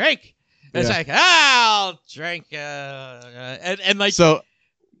to drink. It's like, I'll drink. And like, so,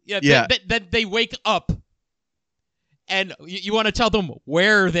 then they wake up. And you want to tell them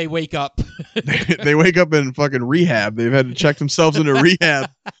where they wake up. They wake up in fucking rehab. They've had to check themselves into rehab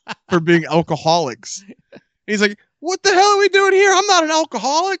for being alcoholics. And he's like, what the hell are we doing here? I'm not an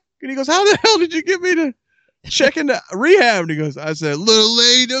alcoholic. And he goes, how the hell did you get me to check into rehab? And he goes, I said, little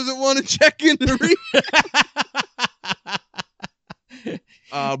lady doesn't want to check into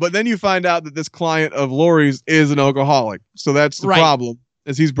rehab. But then you find out that this client of Lori's is an alcoholic. So that's the problem,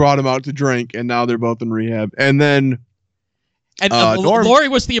 is he's brought him out to drink, and now they're both in rehab. And then... And Lori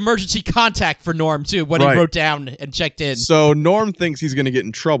was the emergency contact for Norm, too, when he wrote down and checked in. So Norm thinks he's going to get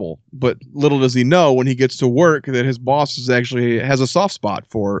in trouble, but little does he know when he gets to work that his boss has a soft spot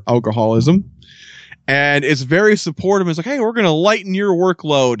for alcoholism. And it's very supportive. It's like, hey, we're going to lighten your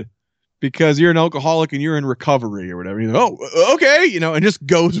workload because you're an alcoholic and you're in recovery or whatever. He's like, oh, okay, and just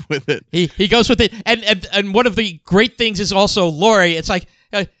goes with it. He goes with it. And one of the great things is also Lori. It's like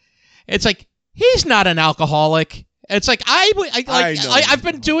he's not an alcoholic. It's like I've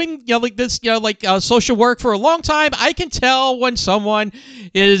been doing social work for a long time. I can tell when someone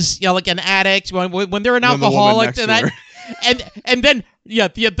is an addict, when they're an alcoholic, and then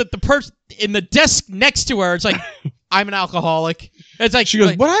the person in the desk next to her, it's like, I'm an alcoholic. It's like she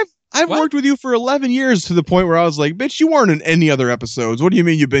goes, but I've worked with you for 11 years, to the point where I was like, bitch, you weren't in any other episodes. What do you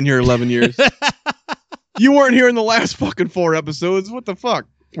mean you've been here 11 years? You weren't here in the last fucking 4 episodes. What the fuck?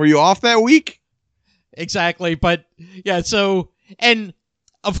 Were you off that week? Exactly, but so, and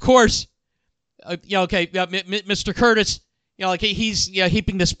of course, Mr. Curtis, he's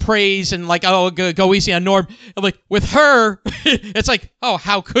heaping this praise and go easy on Norm. And with her, it's like, oh,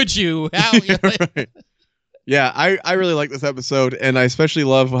 how could you? How, right. Yeah, I really like this episode, and I especially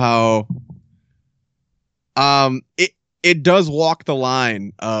love how it does walk the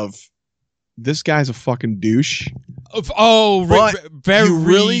line of, this guy's a fucking douche. You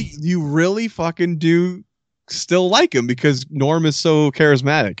really fucking do still like him, because Norm is so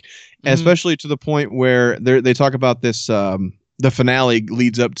charismatic, and especially to the point where they talk about this. The finale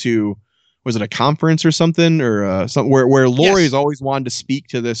leads up to, was it a conference or something, or something where Lori's always wanted to speak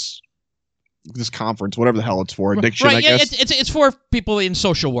to this conference, whatever the hell it's for, addiction. Right, I guess it's for people in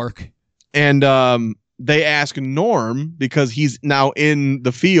social work, and they ask Norm because he's now in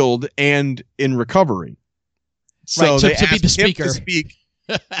the field and in recovery. So they ask be the speaker. Him to speak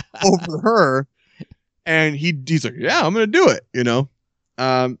over her, and he's like, yeah, I'm going to do it,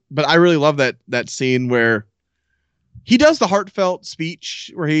 But I really love that scene where he does the heartfelt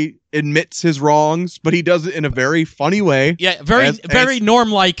speech where he admits his wrongs, but he does it in a very funny way. Yeah, very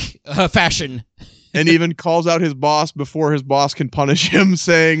Norm-like fashion. And even calls out his boss before his boss can punish him,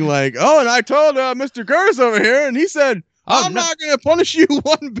 saying like, oh, and I told Mr. Curtis over here, and he said, I'm not going to punish you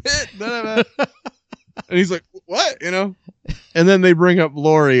one bit. And he's like, what? And then they bring up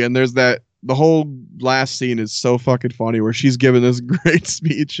Lori, and there's the whole last scene is so fucking funny, where she's giving this great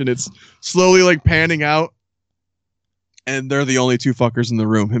speech, and it's slowly panning out, and they're the only two fuckers in the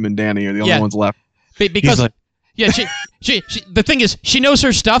room. Him and Danny are the only ones left. Because she the thing is, she knows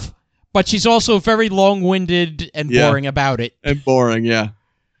her stuff, but she's also very long-winded and boring about it. And boring, yeah.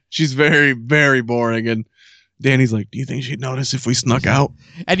 She's very, very boring. And Danny's like, do you think she'd notice if we snuck out?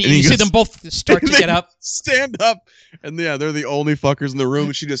 And you see them both start to get up. Stand up. And yeah, they're the only fuckers in the room.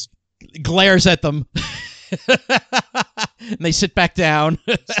 And she just glares at them. And they sit back down.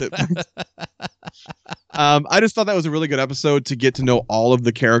 I just thought that was a really good episode to get to know all of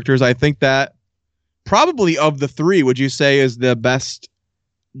the characters. I think that probably of the three, would you say is the best,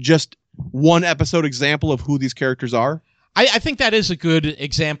 just one episode example of who these characters are? I think that is a good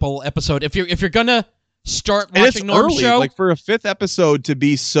example episode. If you're gonna start watching Norm's show, like for a fifth episode to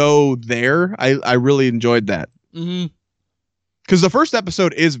be so there, I really enjoyed that. Mm-hmm. Because the first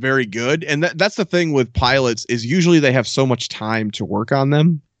episode is very good, and that's the thing with pilots is usually they have so much time to work on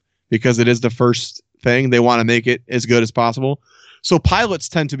them because it is the first thing. They want to make it as good as possible. So pilots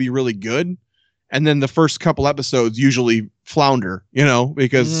tend to be really good, and then the first couple episodes usually flounder,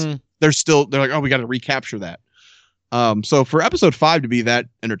 because they're like, oh, we got to recapture that. So for episode 5 to be that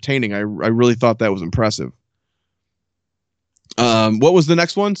entertaining, I really thought that was impressive. What was the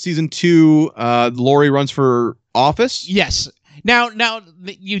next one? Season 2, Lori runs for office? Yes. Now,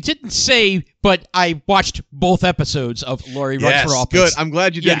 you didn't say, but I watched both episodes of Lori Runs for Office. Good. I'm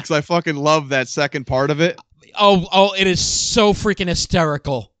glad you did, because I fucking love that second part of it. Oh, it is so freaking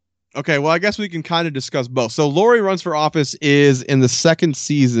hysterical. Okay, well, I guess we can kind of discuss both. So Lori Runs for Office is in the second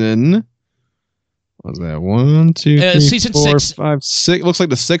season. What was that? 1, 2, 3, season 4, 6. 5, 6. Looks like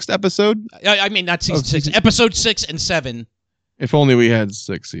the 6th episode. I mean, not season 6. Episode 6 and 7. If only we had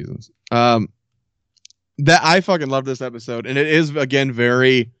 6 seasons. That I fucking love this episode, and it is again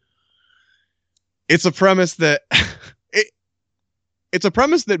it's a premise that it's a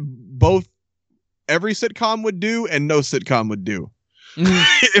premise that both every sitcom would do and no sitcom would do.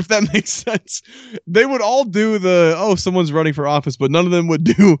 If that makes sense. They would all do someone's running for office, but none of them would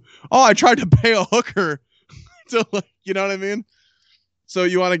do, I tried to pay a hooker to, you know what I mean? So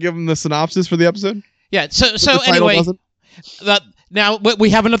you want to give them the synopsis for the episode? Yeah, so anyway, now we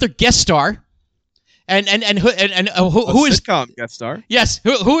have another guest star. And who is sitcom guest star? Yes,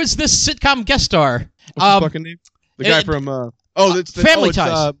 who is this sitcom guest star? What's his fucking name? The guy from it's Family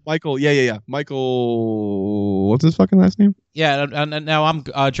Ties. Michael. Yeah. Michael. What's his fucking last name? Yeah, and now I'm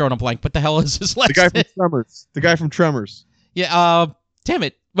drawing a blank. What the hell is his last name? The guy from Tremors. The guy from Tremors. Yeah. Damn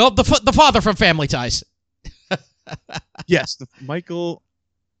it. Well, the father from Family Ties. Yes, Michael.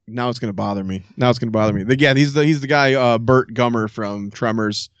 Now it's gonna bother me. Yeah, he's the guy Bert Gummer from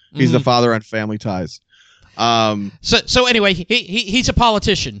Tremors. He's the father on Family Ties. So anyway, he's a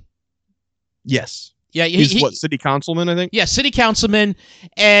politician. Yes. Yeah. He's what, city councilman, I think? Yeah, city councilman,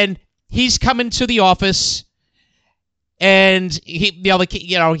 and he's coming to the office, and he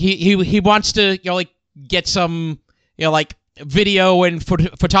wants to get some video and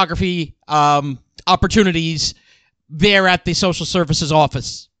photography opportunities there at the social services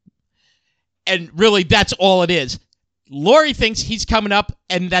office, and really that's all it is. Lori thinks he's coming up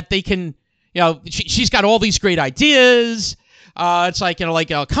and that they can, she's got all these great ideas. It's like,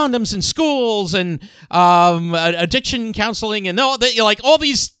 condoms in schools and addiction counseling and all that, all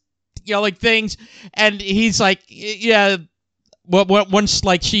these, things. And he's like, yeah, once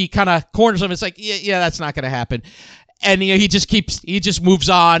she kind of corners him, it's like, yeah, that's not going to happen. And he just moves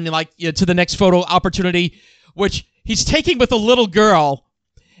on to the next photo opportunity, which he's taking with a little girl.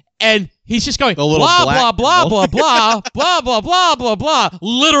 And he's just going, blah, blah, blah, blah, blah, blah, blah, blah, blah, blah,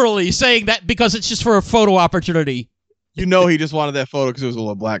 literally saying that because it's just for a photo opportunity. He just wanted that photo because it was a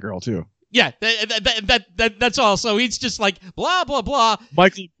little black girl, too. Yeah, that's all. So he's just like, blah, blah, blah.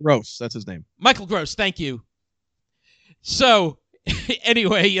 Michael Gross, that's his name. Michael Gross, thank you. So,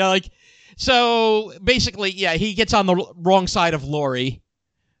 anyway, so basically, yeah, he gets on the wrong side of Lori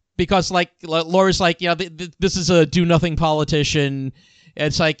because, Lori's like, this is a do-nothing politician.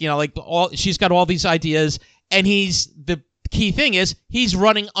 It's she's got all these ideas, and the key thing is he's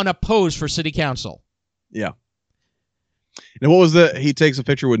running unopposed for city council. Yeah. And what was he takes a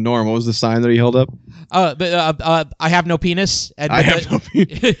picture with Norm. What was the sign that he held up? I have no penis. And I have no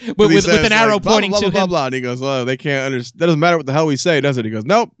penis. with an arrow pointing blah, blah, to blah, him. Blah, and he goes, they can't understand. That doesn't matter what the hell we say, does it? He goes,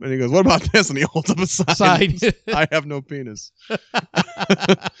 nope. And he goes, what about this? And he holds up a sign. I have no penis.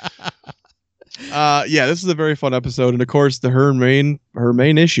 Yeah, this is a very fun episode, and of course, her main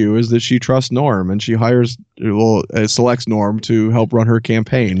issue is that she trusts Norm, and she selects Norm to help run her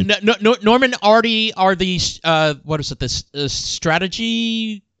campaign. Norm and Artie are the what is it? This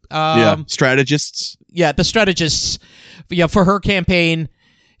strategy. Strategists. Yeah, the strategists. Yeah, for her campaign,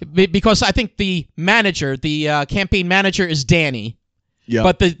 because I think the campaign manager is Danny. Yeah.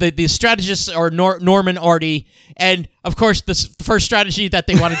 But the strategists are Norm and Artie, and of course the first strategy that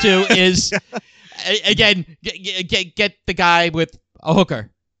they want to do is again get the guy with a hooker.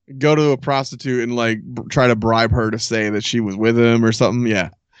 go to a prostitute and like try to bribe her to say that she was with him or something. Yeah.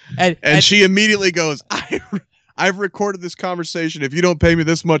 And she immediately goes, I've recorded this conversation. If you don't pay me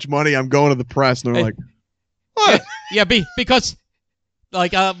this much money, I'm going to the press. And they're like, what? Yeah, because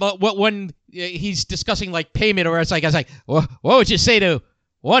like but when he's discussing like payment, or it's like I was like, what would you say to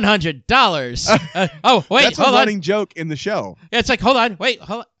 $100? Oh wait, that's hold a running on. joke in the show. Yeah, it's like hold on.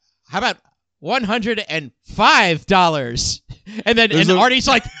 How about $105? And then Artie's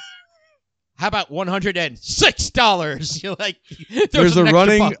like, how about $106? You're like, there's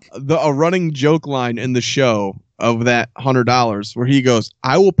a running joke line in the show of that $100 where he goes,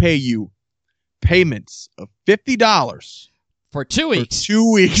 I will pay you payments of $50 for 2 weeks. For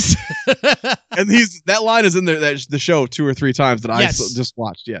 2 weeks. And that line is in there, the show 2 or 3 times that I just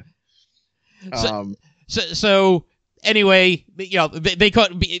watched. Yeah. So anyway, you know, they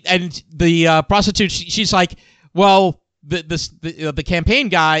caught, and the prostitute, she's like, well, the campaign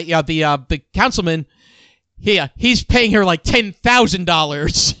guy, you know, the councilman, he's paying her like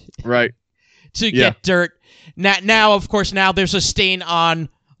 $10,000 right to get dirt. Now, of course, there's a stain on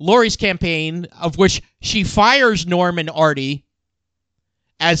Lori's campaign, of which she fires Norm and Artie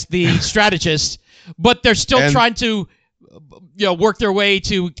as the strategist, but they're still trying to, you know, work their way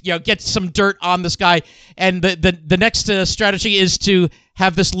to, you know, get some dirt on this guy. And the next strategy is to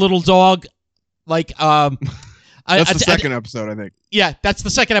have this little dog, like that's the second episode, I think. Yeah, that's the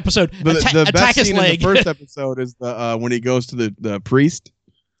second episode. The attack best his scene leg. in the first episode is the when he goes to the priest.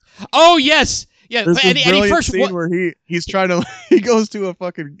 Oh yes, yeah. There's and this he brilliant first scene where he's trying to he goes to a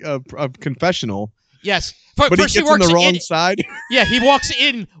fucking a confessional. Yes, but he gets on the wrong side. Yeah, he walks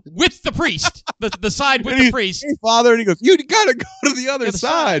in with the priest, the side with the priest. Hey, Father, and he goes, "You gotta go to the other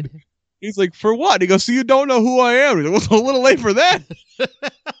side." He's like, "For what?" He goes, "So you don't know who I am." He's like, "Well, it's a little late for that."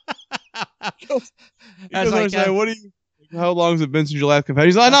 He goes, "What do you? How long has it been since your last confession?"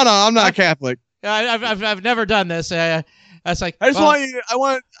 He's like, "No, I'm not Catholic. I've never done this." I was like, I just want you. I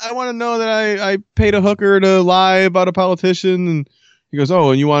want to know that I paid a hooker to lie about a politician. And he goes, "Oh,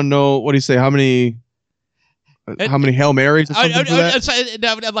 and you want to know what do you say? How many Hail Marys or something for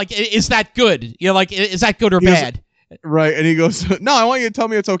that?" Like, is that good? You know, like, is that good or bad? Right, and he goes, "No, I want you to tell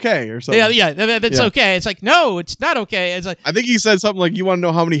me it's okay," or something. Yeah, that's okay. It's like, no, it's not okay. It's like, I think he said something like, "You want to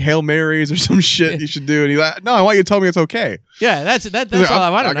know how many Hail Marys or some shit you should do?" And he's like, "No, I want you to tell me it's okay." Yeah, that's all I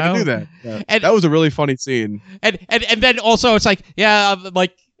want to know. Do that. Yeah. And that was a really funny scene. And then also it's like, yeah,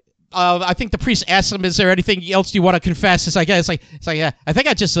 like. I think the priest asked him, "Is there anything else you want to confess?" It's like, yeah, I think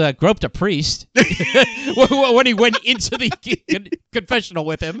I just groped a priest when he went into the confessional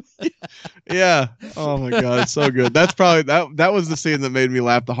with him. Yeah. Oh my god, it's so good. That's probably that was the scene that made me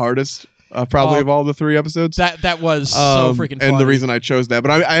laugh the hardest, probably of all the 3 episodes. That was so freaking funny. And the reason I chose that, but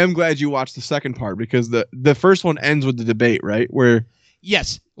I am glad you watched the second part because the first one ends with the debate, right? Where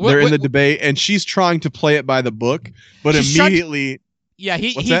yes, they're in the debate and she's trying to play it by the book, but immediately. Yeah,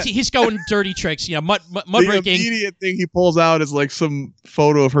 he's going dirty tricks, you know, mud breaking. The immediate thing he pulls out is like some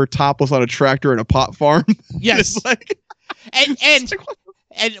photo of her topless on a tractor in a pot farm. Yes, like, and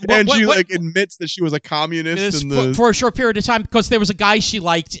she like admits that she was a communist for a short period of time because there was a guy she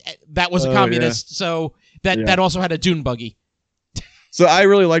liked that was a communist, so that also had a dune buggy. So I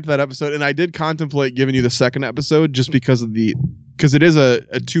really liked that episode, and I did contemplate giving you the second episode just because it is a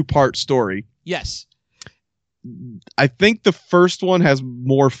 2-part story. Yes. I think the first one has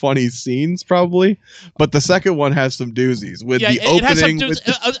more funny scenes probably, but the second one has some doozies with the opening. It has some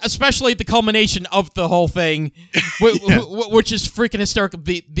doozies, especially the culmination of the whole thing, which is freaking hysterical.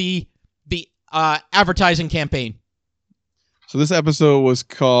 The advertising campaign. So this episode was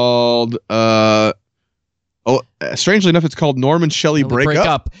called strangely enough, it's called Norm and Shelley Break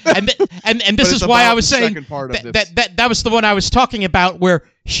Up. And this is why I was saying that was the one I was talking about, where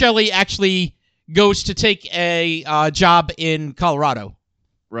Shelley actually goes to take a job in Colorado.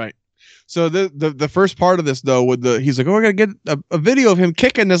 Right. So the first part of this though, he's like, "Oh, we're gonna get a video of him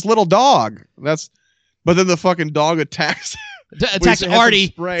kicking this little dog." But then the fucking dog attacks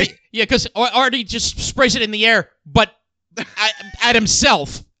Artie. Yeah, because Artie just sprays it in the air, but at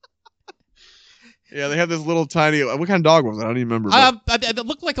himself. Yeah, they have this little tiny. What kind of dog was it? I don't even remember. It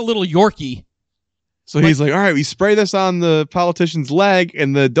looked like a little Yorkie. So he's like, "All right, we spray this on the politician's leg,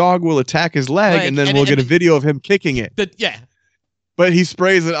 and the dog will attack his leg, and then we'll get a video of him kicking it." But he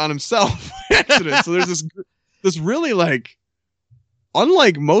sprays it on himself by accident. So there's this really, like,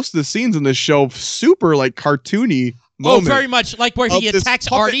 unlike most of the scenes in this show, super like cartoony moment. Oh, very much like where he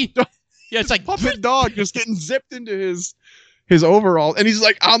attacks Artie. Yeah, it's like puppet dog just getting zipped into his overall, and he's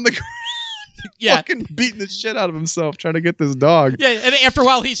like on the ground, fucking beating the shit out of himself trying to get this dog. Yeah, and after a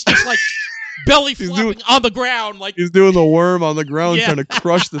while he's just like belly flopping on the ground, like he's doing the worm on the ground, Yeah. trying to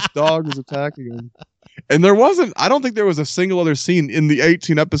crush this dog who's attacking him. And I don't think there was a single other scene in the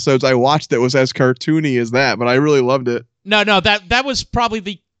 18 episodes I watched that was as cartoony as that, but I really loved it. No, that was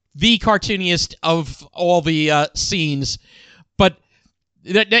probably the cartooniest of all the scenes. But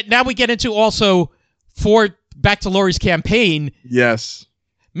now we get into also back to Laurie's campaign. Yes.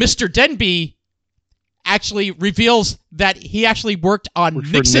 Mr. Denby actually reveals that he actually worked on Worked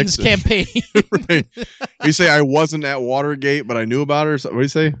for Nixon's Nixon. campaign. Right. You say I wasn't at Watergate, but I knew about it, or something.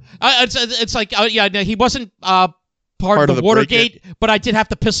 What do you say? It's like, no, he wasn't part of the Watergate, but I did have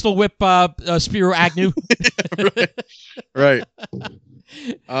to pistol whip Spiro Agnew. Right.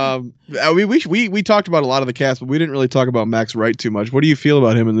 We talked about a lot of the cast, but we didn't really talk about Max Wright too much. What do you feel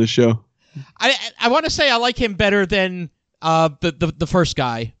about him in this show? I want to say I like him better than the first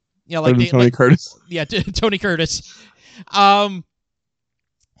guy. You know, like Tony Curtis. Yeah, Tony Curtis.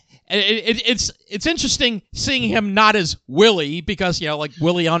 It's interesting seeing him not as Willie, because like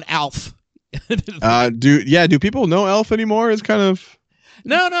Willie on Alf. Do people know Elf anymore? It's kind of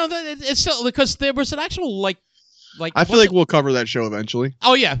no. It's still, because there was an actual like. I feel like we'll cover that show eventually.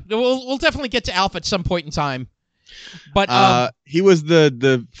 Oh yeah, we'll definitely get to Alf at some point in time. But he was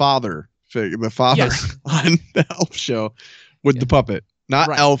the father figure, Yes. on the Elf show with the puppet. Not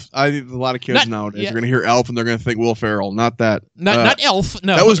Right. Elf. I think a lot of kids nowadays are going to hear Elf and they're going to think Will Ferrell. Not that. Not Elf.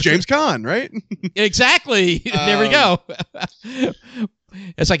 No, that was James Caan, right? Exactly. There we go.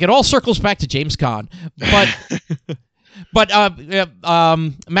 It's like it all circles back to James Caan. But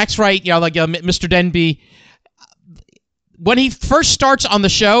Max Wright, like Mr. Denby, when he first starts on the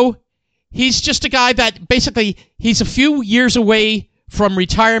show, he's just a guy that basically he's a few years away from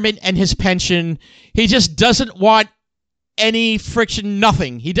retirement and his pension. He just doesn't want any friction,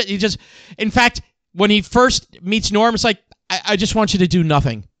 nothing. He just, in fact, when he first meets Norm, it's like, I just want you to do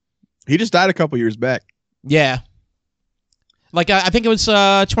nothing. He just died a couple years back. Yeah. Like, I think it was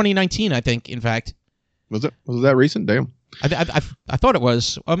 2019, I think, in fact. Was it? Was that recent? Damn. I thought it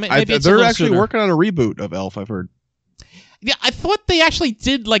was. Or maybe it's they're actually sooner. working on a reboot of Elf, I've heard. Yeah, I thought they actually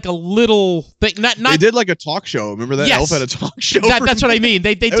did like a little thing. They did like a talk show. Remember that? Yes. Elf had a talk show. That's what I mean.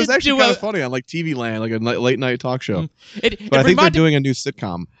 They it did was actually do kind of funny on like TV Land, like a late night talk show. But I think they're doing a new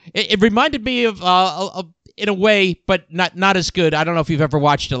sitcom. It reminded me of in a way, but not as good. I don't know if you've ever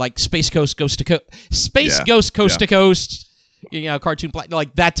watched it, like Space Ghost Coast to Coast to Coast, cartoon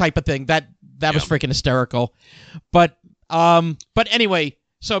like that type of thing. That was freaking hysterical. But anyway,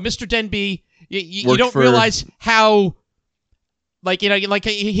 so Mr. Denby, you don't realize how.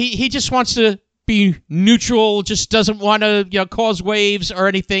 He just wants to be neutral, just doesn't want to cause waves or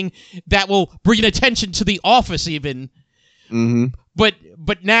anything that will bring attention to the office even. Mm-hmm.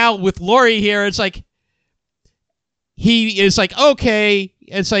 But now with Laurie here, it's like he is like, okay,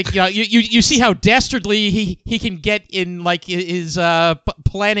 it's like you see how dastardly he can get in like his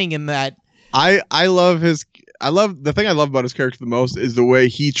planning in that. The thing I love about his character the most is the way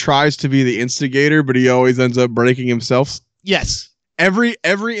he tries to be the instigator, but he always ends up breaking himself. Yes. Every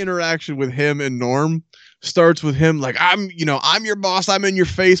interaction with him and Norm starts with him like, I'm your boss, I'm in your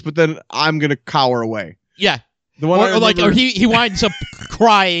face, but then I'm gonna cower away. Yeah. The one or he winds up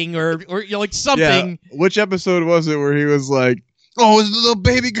crying or like something. Yeah. Which episode was it where he was like, "Oh, is the little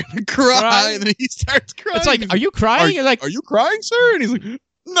baby gonna cry?" And then he starts crying. It's like, "Are you crying?" You're like, "Are you crying, sir?" And he's like,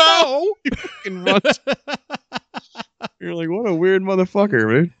 "No." He fucking runs. You're like, what a weird motherfucker,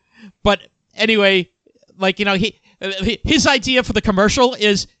 man. But anyway, like his idea for the commercial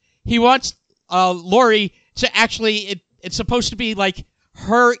is he wants Laurie to actually it's supposed to be like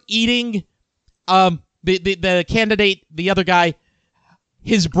her eating the candidate, the other guy,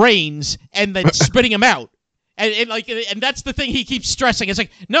 his brains and then spitting him out. And that's the thing he keeps stressing. It's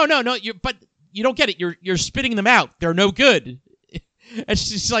like, no, but you don't get it. You're spitting them out. They're no good. And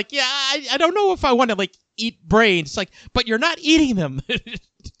she's like, yeah, I don't know if I want to like eat brains. It's like, but you're not eating them.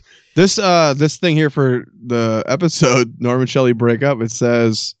 This thing here for the episode, Norm and Shelley break up. It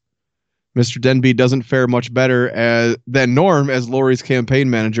says Mr. Denby doesn't fare much better than Norm as Laurie's campaign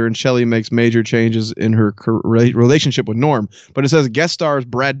manager, and Shelley makes major changes in her relationship with Norm. But it says guest stars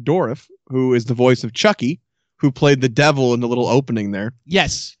Brad Dourif, who is the voice of Chucky, who played the devil in the little opening there.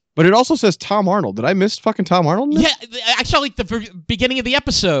 Yes. But it also says Tom Arnold. Did I miss fucking Tom Arnold? Yeah, actually, the beginning of the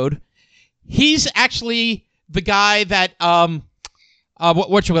episode, he's actually the guy that the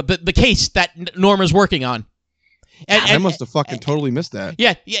case that Norm is working on. And I must have fucking totally missed that.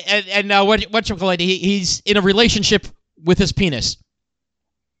 Yeah, and he's in a relationship with his penis.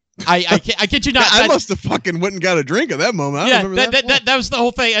 I kid you not. I must have fucking went and got a drink at that moment. I don't remember that was the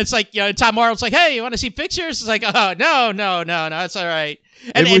whole thing. It's like, Tom Arnold's like, hey, you want to see pictures? It's like, oh, no, it's all right.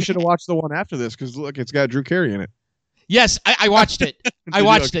 Maybe we should have watched the one after this because look, it's got Drew Carey in it. Yes, I watched it. I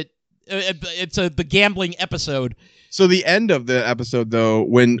watched it. It's the gambling episode. So the end of the episode, though,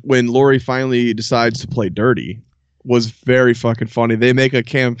 when Lori finally decides to play dirty, was very fucking funny. They make a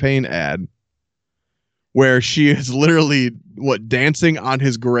campaign ad where she is literally dancing on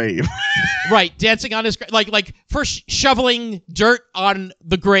his grave. Right, dancing on his grave, like first shoveling dirt on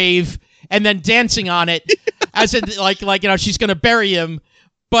the grave and then dancing on it, as in like she's gonna bury him,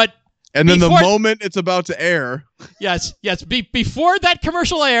 but. And then the moment it's about to air. Yes. Before that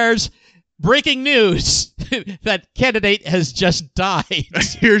commercial airs, breaking news that candidate has just died.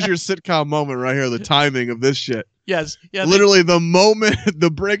 Here's your sitcom moment right here, the timing of this shit. Yes. Literally the moment, the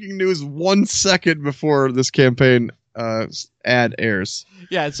breaking news 1 second before this campaign ad airs.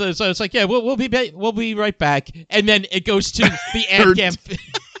 Yeah, so it's like, yeah, we'll be right back. And then it goes to the ad campaign.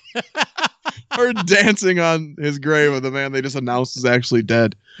 Her dancing on his grave of the man they just announced is actually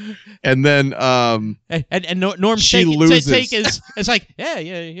dead, and then and Norm's she loses. Take is like, yeah,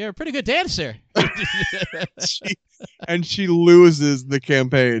 you're a pretty good dancer. she loses the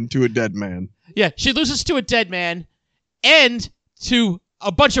campaign to a dead man. Yeah, she loses to a dead man, and to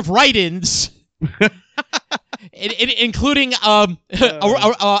a bunch of write-ins, including a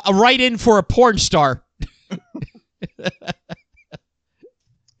write-in for a porn star.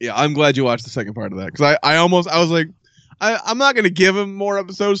 Yeah, I'm glad you watched the second part of that because I was like, I'm not gonna give him more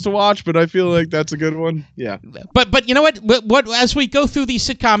episodes to watch, but I feel like that's a good one. Yeah. But you know what? As we go through these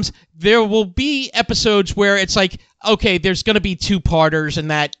sitcoms, there will be episodes where it's like, okay, there's gonna be two-parters,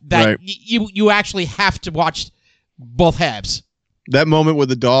 and that right. you actually have to watch both halves. That moment with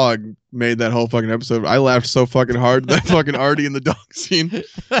the dog made that whole fucking episode. I laughed so fucking hard. That fucking Artie and the dog scene.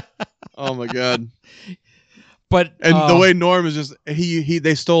 Oh my god. But the way Norm is just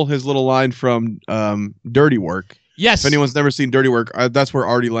they stole his little line from Dirty Work. Yes. If anyone's never seen Dirty Work, that's where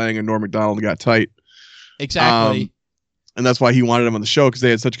Artie Lang and Norm Macdonald got tight. Exactly. And that's why he wanted him on the show because they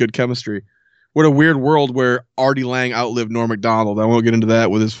had such good chemistry. What a weird world where Artie Lang outlived Norm Macdonald. I won't get into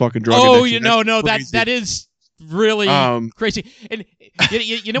that with his fucking drug addiction. No, that is really crazy. And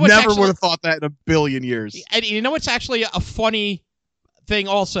you know what's never would have thought that in a billion years. And you know what's actually a funny thing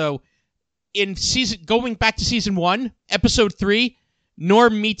also. Going back to season 1, episode 3,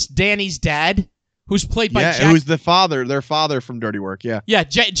 Norm meets Danny's dad, who's played by Jack. Who's their father from Dirty Work. Yeah,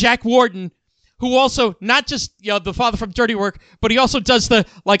 Jack Warden, who also not just the father from Dirty Work, but he also does the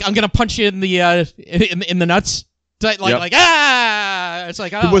I'm gonna punch you in the in the nuts, It's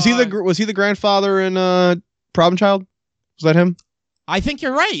like was he the grandfather in Problem Child? Was that him? I think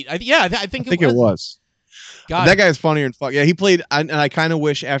you're right. I think it was. God. That guy's funnier and fuck. Yeah, he played, and I kind of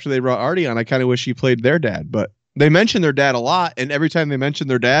wish after they brought Artie on, I kind of wish he played their dad. But they mentioned their dad a lot, and every time they mentioned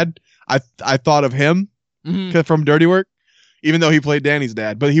their dad, I thought of him from Dirty Work, even though he played Danny's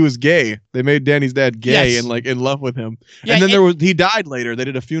dad. But he was gay. They made Danny's dad gay and in love with him. Yeah, and then he died later. They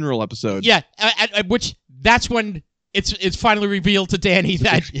did a funeral episode. Yeah, which that's when it's finally revealed to Danny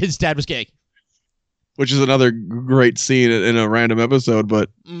that his dad was gay. Which is another great scene in a random episode, but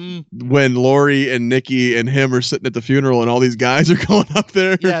when Lori and Nikki and him are sitting at the funeral and all these guys are going up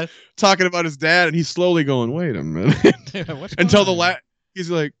there talking about his dad, and he's slowly going, wait a minute. Until he's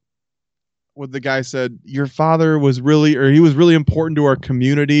like, what the guy said, your father was he was really important to our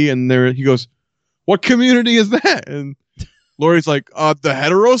community, and he goes, what community is that? And Lori's like, the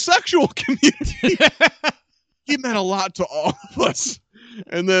heterosexual community. He meant a lot to all of us.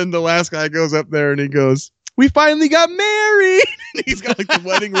 And then the last guy goes up there and he goes, we finally got married. And he's got like the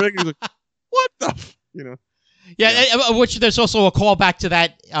wedding ring. He's like, what the Yeah, which there's also a callback to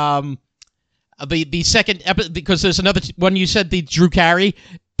that. The second episode, because there's another one you said, the Drew Carey,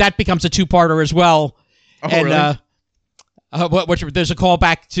 that becomes a two-parter as well. Oh, and, really? There's a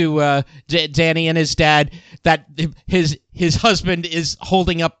callback to Danny and his dad that his husband is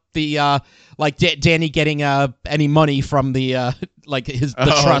holding up the Danny getting any money from the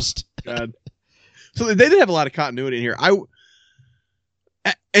the trust. God. So they did have a lot of continuity in here.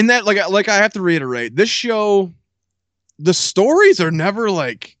 And that like I have to reiterate, this show, the stories are never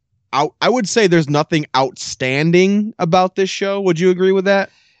out. I would say there's nothing outstanding about this show. Would you agree with that?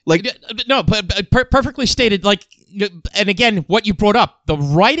 No, but perfectly stated. And again, what you brought up, the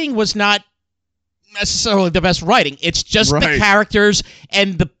writing was not necessarily the best writing. It's just the characters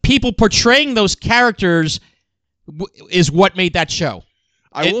and the people portraying those characters is what made that show.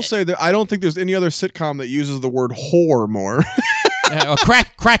 I will say that I don't think there's any other sitcom that uses the word whore more.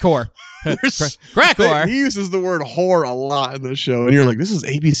 Crack whore. Crackor. He uses the word whore a lot in the show, and you're like, this is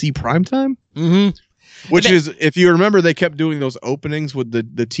ABC primetime? Mm-hmm. Which is, if you remember, they kept doing those openings with the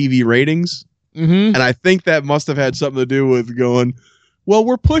TV ratings. Mm-hmm. And I think that must have had something to do with going, well,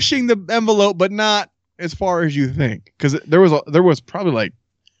 we're pushing the envelope, but not as far as you think. Because there was probably like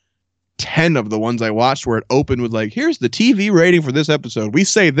 10 of the ones I watched where it opened with like, here's the TV rating for this episode. We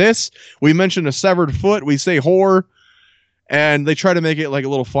say this. We mention a severed foot. We say whore. And they try to make it like a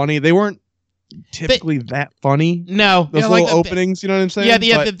little funny. They weren't typically that funny. No. Those little openings, you know what I'm saying?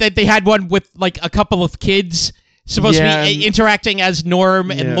 Yeah, they had one with like a couple of kids supposed to be interacting as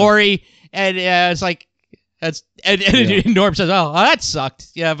Norm and Lori. And it's like, and Norm says, "Oh, that sucked."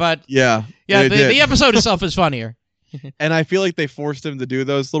 Yeah, but the episode itself is funnier. And I feel like they forced him to do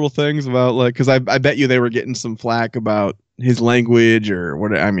those little things about like, because I bet you they were getting some flack about his language or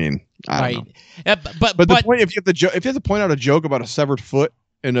what. I mean, I don't know. Yeah, but the point, if you have to point out a joke about a severed foot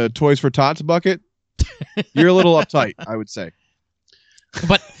in a Toys for Tots bucket, you're a little uptight, I would say.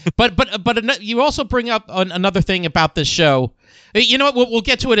 But you also bring up another thing about this show. You know what? We'll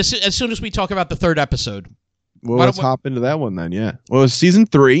get to it as soon as we talk about the third episode. Well, let's hop into that one then. Yeah. Well, it's season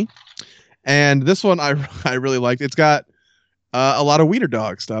 3, and this one I really liked. It's got a lot of wiener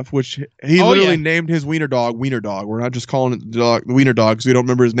dog stuff, which he literally named his wiener dog Wiener Dog. We're not just calling it the Wiener Dog because we don't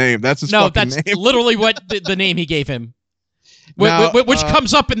remember his name. That's his fucking name. No, that's literally what the name he gave him, which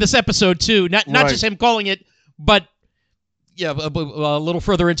comes up in this episode too. Not just him calling it, but yeah, a little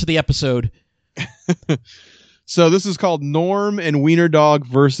further into the episode. So this is called Norm and Wiener Dog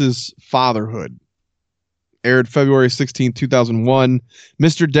versus Fatherhood. Aired February 16, 2001.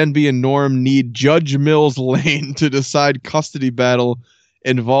 Mr. Denby and Norm need Judge Mills Lane to decide custody battle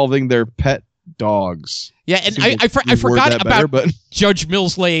involving their pet dogs. Yeah, and I forgot about Judge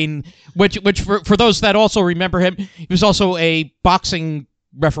Mills Lane, which for those that also remember him, he was also a boxing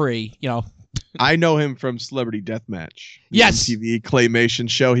referee, you know. I know him from Celebrity Deathmatch. Yes. MTV claymation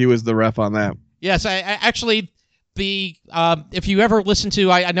show. He was the ref on that. Yes, I actually... if you ever listen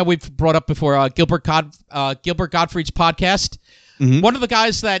to, I know we've brought up before, Gilbert Gottfried's podcast. Mm-hmm. One of the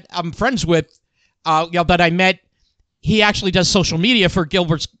guys that I'm friends with, that I met, he actually does social media for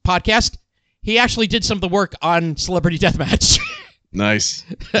Gilbert's podcast. He actually did some of the work on Celebrity Deathmatch. Nice.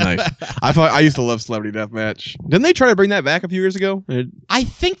 I used to love Celebrity Deathmatch. Didn't they try to bring that back a few years ago? I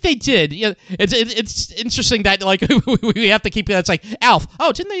think they did. Yeah, it's interesting that like we have to keep that. It's like Alf.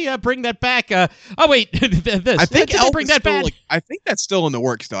 Oh, didn't they bring that back? Oh wait, this. I think Alf bring that back. I think that's still in the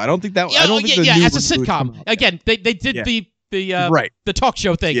works though. I don't think that. Yeah, I don't think the new as a sitcom. Again, they did the talk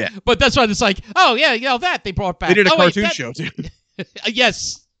show thing. Yeah. But that's why it's like, oh yeah, that they brought back. They did a cartoon show too.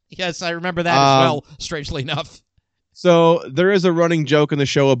 Yes, I remember that as well. Strangely enough. So there is a running joke in the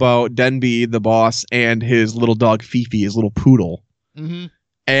show about Denby, the boss, and his little dog Fifi, his little poodle. Mm-hmm.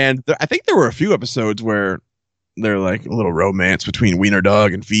 And I think there were a few episodes where they're like a little romance between Wiener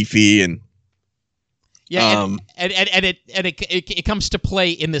Dog and Fifi, and and it comes to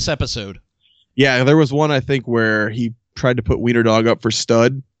play in this episode. Yeah, there was one I think where he tried to put Wiener Dog up for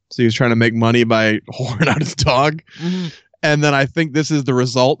stud, so he was trying to make money by whoring out his dog. Mm-hmm. And then I think this is the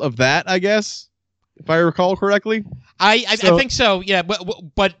result of that, I guess. If I recall correctly, I think so. Yeah,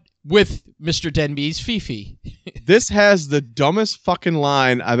 but with Mr. Denby's Fifi, this has the dumbest fucking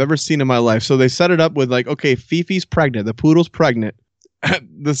line I've ever seen in my life. So they set it up with like, okay, Fifi's pregnant, the poodle's pregnant.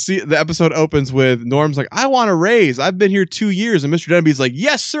 The episode opens with Norm's like, I want a raise. I've been here 2 years, and Mr. Denby's like,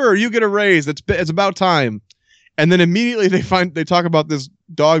 yes, sir, you get a raise. It's about time. And then immediately they talk about this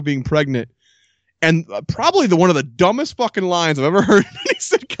dog being pregnant, and probably one of the dumbest fucking lines I've ever heard in any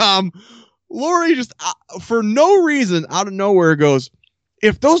sitcom. Lori just, for no reason, out of nowhere goes,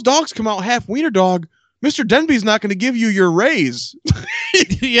 if those dogs come out half Wiener Dog, Mr. Denby's not going to give you your raise.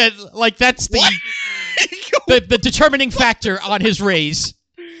 Yeah, like that's the determining factor on his raise.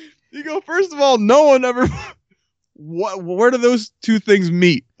 You go, first of all, no one ever... Where do those two things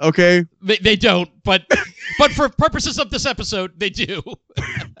meet? Okay, they don't, but for purposes of this episode, they do.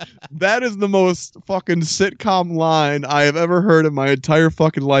 That is the most fucking sitcom line I have ever heard in my entire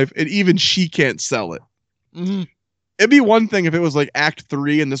fucking life, and even she can't sell it. Mm-hmm. It'd be one thing if it was like Act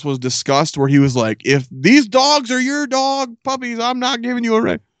 3 and this was discussed, where he was like, "If these dogs are your dog puppies, I'm not giving you a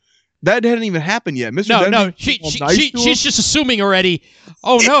raise." That hadn't even happened yet. No, she's just assuming already.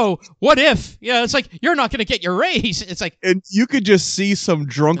 Oh no, what if? Yeah, it's like, you're not going to get your raise. It's like, and you could just see some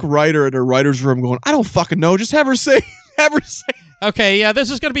drunk writer in a writer's room going, I don't fucking know. Just have her say. Okay, yeah,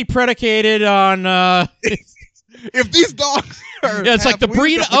 this is going to be predicated on. If these dogs are Yeah, it's like the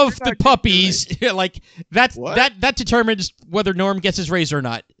breed dogs, of you're the not puppies. Like that What? that determines whether Norm gets his raise or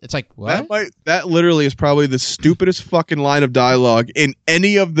not. It's like what? That literally is probably the stupidest fucking line of dialogue in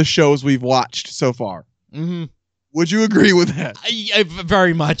any of the shows we've watched so far. Mm-hmm. Would you agree with that?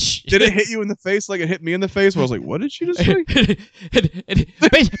 Very much. Did it hit you in the face like it hit me in the face? Where I was like, "What did she just say?"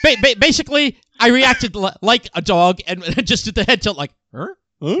 Basically, I reacted like a dog and just did the head tilt, like, huh?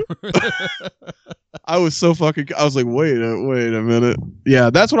 I was so fucking. I was like, wait a minute. Yeah,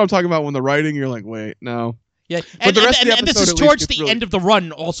 that's what I'm talking about. When the writing, you're like, wait, no. Yeah, But and, the rest of the and this episode, is at towards least, the it's really- end of the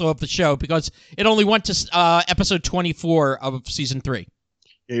run, also of the show, because it only went to episode 24 of season 3.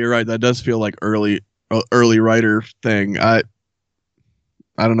 Yeah, you're right. That does feel like early writer thing. I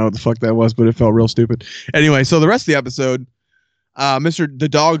don't know what the fuck that was, but it felt real stupid. Anyway, so the rest of the episode, the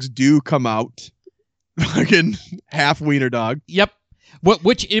dogs do come out, fucking half wiener dog. Yep.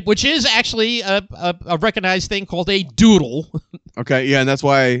 Which is actually a recognized thing called a doodle. Okay, yeah, and that's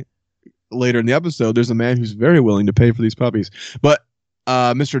why later in the episode, there's a man who's very willing to pay for these puppies. But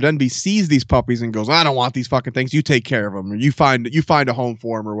Mr. Denby sees these puppies and goes, "I don't want these fucking things. You take care of them, or you find a home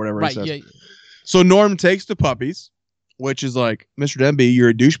for them, or whatever." Right. He says. Yeah. So Norm takes the puppies, which is like, Mr. Denby, you're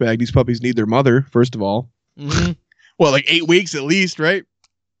a douchebag. These puppies need their mother, first of all. Mm-hmm. Well, like 8 weeks at least, right?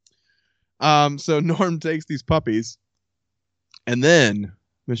 So Norm takes these puppies, and then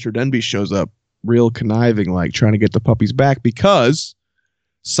Mr. Denby shows up real conniving, like trying to get the puppies back because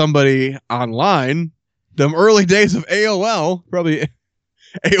somebody online, them early days of AOL, probably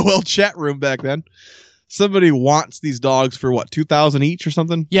AOL chat room back then, somebody wants these dogs for what, $2,000 each or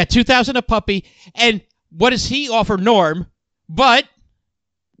something? Yeah, $2,000 a puppy. And what does he offer Norm? But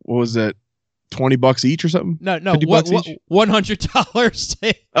What was it? $20 each or something? no, $50 each?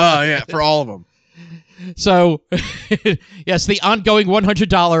 $100. Oh yeah, for all of them. So, yes, the ongoing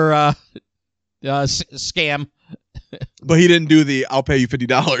 $100 scam. But he didn't do the "I'll pay you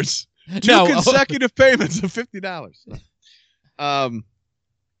 $50." Two consecutive payments of $50.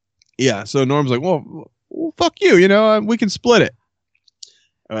 Yeah. So Norm's like, well, fuck you. We can split it.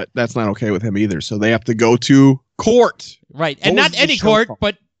 But that's not okay with him either. So they have to go to court. Right, and What not was the any show court, called?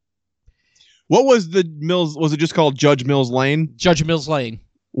 but What was the Mills? Was it just called Judge Mills Lane? Judge Mills Lane.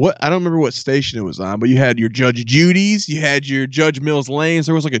 What? I don't remember what station it was on, but you had your Judge Judy's, you had your Judge Mills Lanes.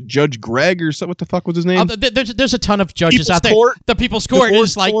 There was like a Judge Greg or something. What the fuck was his name? There's a ton of judges People's out there. Court? The People's Court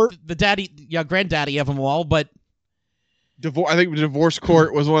Divorce is like Court? the granddaddy of them all. But I think the Divorce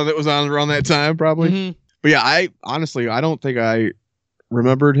Court was one that was on around that time, probably. Mhm. But yeah, I don't think I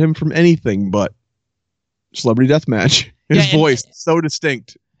remembered him from anything but Celebrity Deathmatch. His Yeah, and- voice so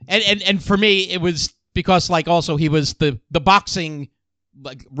distinct. and for me, it was because like also he was the boxing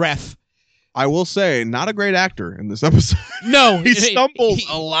like ref. I will say, not a great actor in this episode. No, He stumbles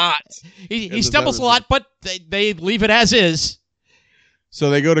a lot. He this stumbles a episode. lot, but they leave it as is. So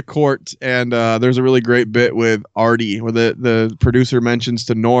they go to court, and there's a really great bit with Artie, where the producer mentions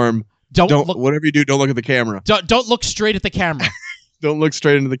to Norm, Don't look. whatever you do, don't look at the camera. Don't look straight at the camera. Don't look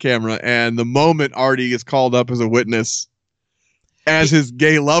straight into the camera. And the moment Artie is called up as a witness, as his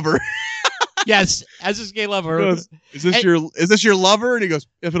gay lover, Yes, as his gay he lover. goes, is this your lover? And he goes,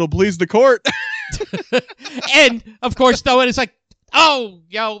 if it'll please the court. And of course, though, it's like, oh,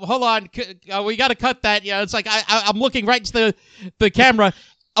 hold on, we got to cut that. It's like I'm looking right into the camera,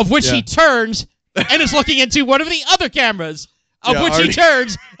 of which he turns and is looking into one of the other cameras, of Yeah, which he Artie-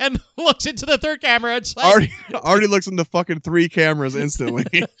 turns and looks into the third camera. It's like, Artie looks into fucking 3 cameras instantly.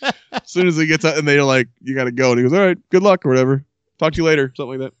 As soon as he gets out, and they're like, you got to go. And he goes, all right, good luck or whatever. Talk to you later.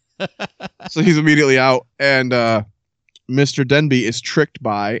 Something like that. So he's immediately out, and Mr. Denby is tricked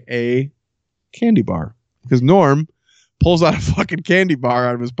by a candy bar because Norm pulls out a fucking candy bar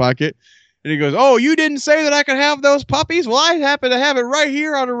out of his pocket, and he goes, "Oh, you didn't say that I could have those puppies? Well, I happen to have it right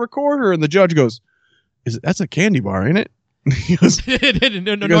here on a recorder." And the judge goes, "That's a candy bar, ain't it?" He goes, Norm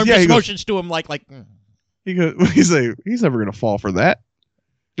yeah, just he goes- motions to him like. he goes, he's like, he's never gonna fall for that.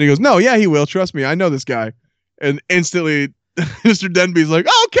 And he goes, "No, yeah, he will. Trust me, I know this guy." And instantly, Mr. Denby's like,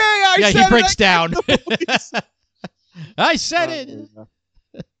 "Okay, He breaks down. I said it.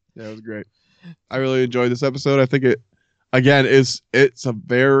 Yeah, it was great. I really enjoyed this episode. I think it's a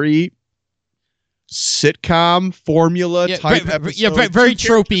very sitcom formula type episode. Yeah, very Two characters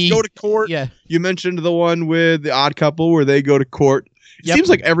tropey. Go to court. Yeah. You mentioned the one with the Odd Couple where they go to court. It Yep. seems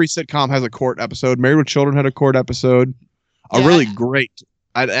like every sitcom has a court episode. Married with Children had a court episode. Yeah. Really great.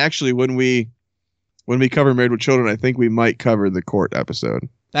 I'd actually when we cover Married with Children, I think we might cover the court episode.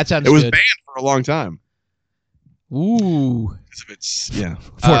 That sounds It was good. banned for a long time. Ooh. It's, yeah.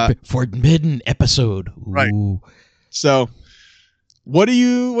 Forbidden episode. Ooh. Right. So What do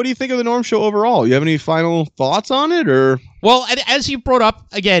you think of the Norm Show overall? You have any final thoughts on it, or? Well, as you brought up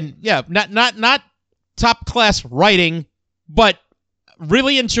again, yeah, not top class writing, but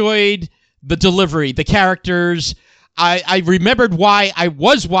really enjoyed the delivery, the characters. I remembered why I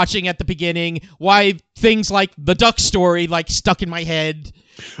was watching at the beginning, why things like the duck story like stuck in my head.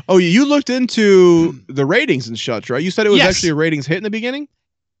 Oh, you looked into the ratings and such, right? You said it was Yes. actually a ratings hit in the beginning?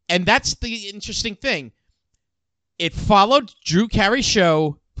 And that's the interesting thing. It followed Drew Carey's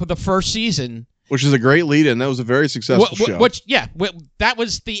show for the first season. Which is a great lead-in. That was a very successful show. That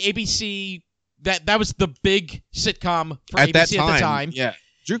was the ABC, that was the big sitcom for at ABC that at the time. Yeah.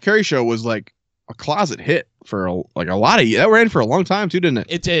 Drew Carey show was like a closet hit for a lot of years. That ran for a long time too, didn't it?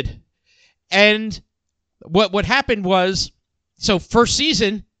 It did. And what happened was, so first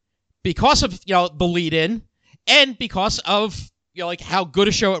season, because of the lead-in, and because of like how good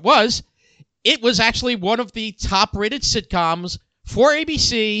a show it was actually one of the top-rated sitcoms for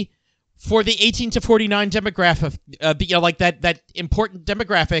ABC for the 18 to 49 demographic. Like that important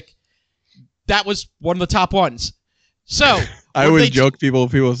demographic. That was one of the top ones. So I always joke.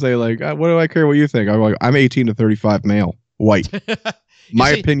 People say like, "What do I care what you think?" I'm like, "I'm 18 to 35 male, white.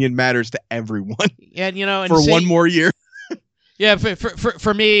 My opinion matters to everyone." And and for one more year. Yeah,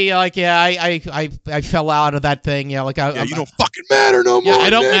 for me, like, I fell out of that thing. Yeah, like you don't fucking matter no more. Yeah,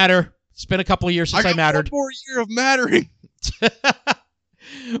 I don't Nick. matter. It's been a couple of years since I mattered. One more year of mattering.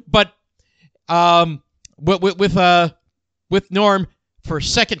 But with Norm for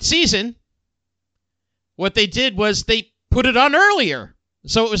second season, what they did was they put it on earlier,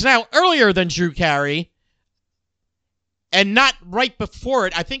 so it was now earlier than Drew Carey, and not right before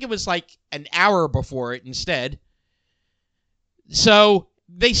it. I think it was like an hour before it instead. So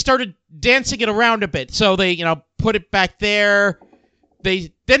they started dancing it around a bit. So they, put it back there. Then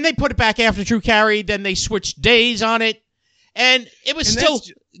they put it back after Drew Carey. Then they switched days on it, and it was still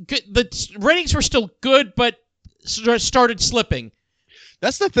good. The ratings were still good, but started slipping.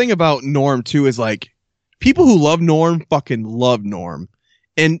 That's the thing about Norm too. Is like people who love Norm fucking love Norm,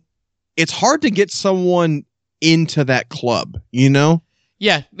 and it's hard to get someone into that club.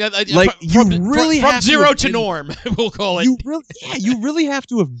 Yeah, like from zero to Norm, we'll call it. You really have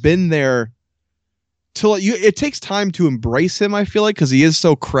to have been there. It takes time to embrace him. I feel like because he is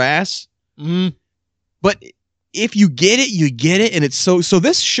so crass. Mm-hmm. But if you get it, you get it, and it's so.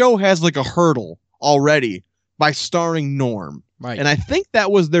 This show has like a hurdle already by starring Norm, right? And I think that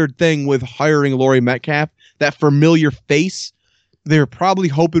was their thing with hiring Laurie Metcalf. That familiar face, they're probably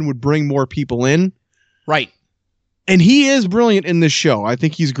hoping would bring more people in, right? And he is brilliant in this show. I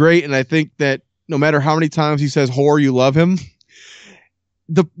think he's great, and I think that no matter how many times he says "whore," you love him.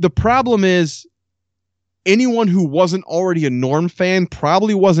 The problem is anyone who wasn't already a Norm fan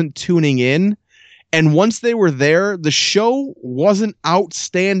probably wasn't tuning in, and once they were there, the show wasn't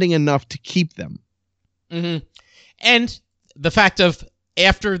outstanding enough to keep them. Mm-hmm. And the fact of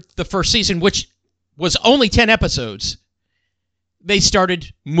after the first season, which was only 10 episodes, they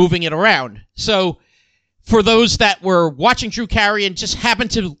started moving it around. So for those that were watching Drew Carey and just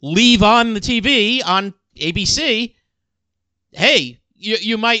happened to leave on the TV on ABC, hey,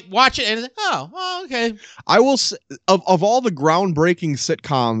 you might watch it and okay. I will say, of all the groundbreaking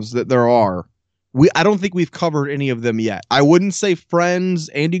sitcoms that there are, I don't think we've covered any of them yet. I wouldn't say Friends,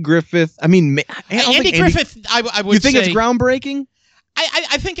 Andy Griffith. I mean, Andy Griffith, I would say. You think it's groundbreaking?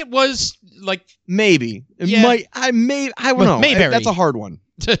 I think it was like maybe. Yeah. I don't know. Mayberry. That's a hard one.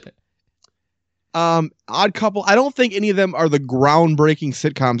 Odd Couple. I don't think any of them are the groundbreaking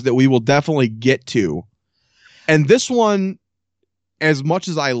sitcoms that we will definitely get to. And this one, as much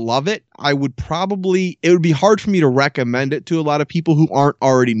as I love it, it would be hard for me to recommend it to a lot of people who aren't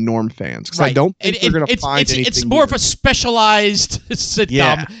already Norm fans, because I don't think they're going to find anything. It's more of a specialized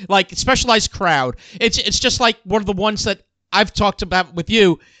sitcom, like specialized crowd. It's just like one of the ones that I've talked about with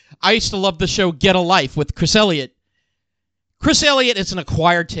you. I used to love the show Get a Life with Chris Elliott. Chris Elliott is an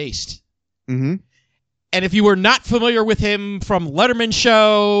acquired taste. Mm-hmm. And if you were not familiar with him from Letterman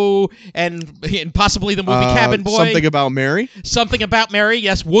Show and possibly the movie Cabin Boy. Something About Mary. Something About Mary,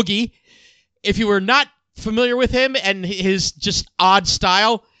 yes, Woogie. If you were not familiar with him and his just odd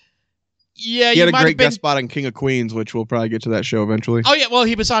style, yeah, he had a great guest spot on King of Queens, which we'll probably get to that show eventually. Oh, yeah, well,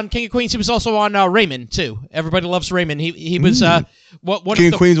 he was on King of Queens. He was also on Raymond, too. Everybody loves Raymond. He was one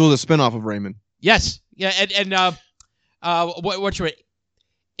King of Queens was a spinoff of Raymond. Yes. Yeah, and what's your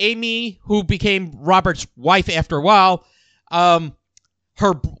Amy, who became Robert's wife after a while,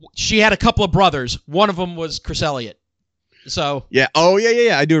 she had a couple of brothers. One of them was Chris Elliott. So yeah,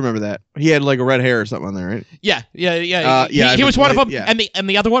 yeah. I do remember that. He had like a red hair or something on there, right? Yeah. He was one of them, and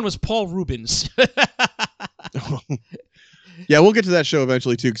the other one was Paul Rubens. Yeah, we'll get to that show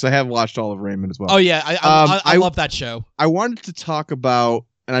eventually too, because I have watched all of Raymond as well. Oh yeah, I love that show. I wanted to talk about,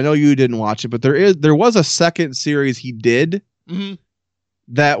 and I know you didn't watch it, but there was a second series he did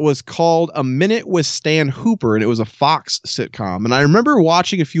that was called A Minute with Stan Hooper, and it was a Fox sitcom. And I remember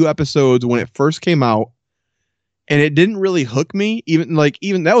watching a few episodes when it first came out, and it didn't really hook me. Even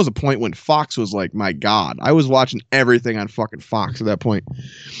that was a point when Fox was like, my God, I was watching everything on fucking Fox at that point.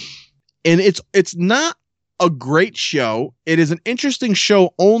 And it's not a great show. It is an interesting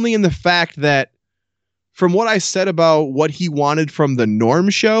show only in the fact that, from what I said about what he wanted from the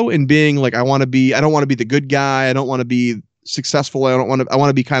Norm show and being like, I don't want to be the good guy. I don't want to be successful. I want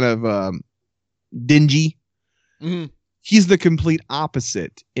to be kind of dingy. Mm-hmm. He's the complete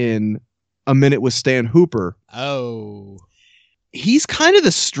opposite in A Minute with Stan Hooper. Oh, he's kind of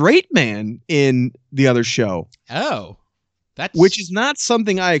the straight man in the other show. Oh, which is not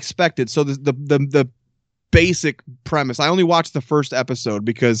something I expected. So the basic premise, I only watched the first episode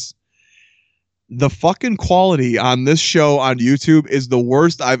because the fucking quality on this show on YouTube is the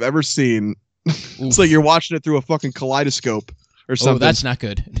worst I've ever seen. It's like you're watching it through a fucking kaleidoscope or something. Oh, that's not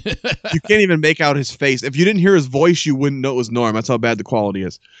good. You can't even make out his face. If you didn't hear his voice, you wouldn't know it was Norm. That's how bad the quality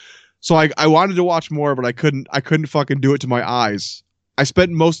is. So I wanted to watch more, but I couldn't fucking do it to my eyes. I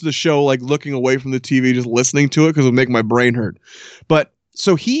spent most of the show like looking away from the TV, just listening to it because it would make my brain hurt. But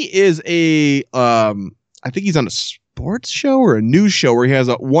so he is I think he's on a sports show or a news show where he has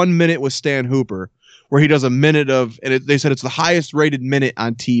a 1 minute with Stan Hooper, where he does a minute of, and they said it's the highest rated minute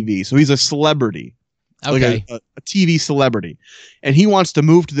on TV. So he's a celebrity, okay, like a TV celebrity, and he wants to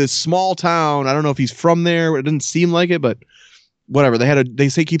move to this small town. I don't know if he's from there. It doesn't seem like it, but whatever. They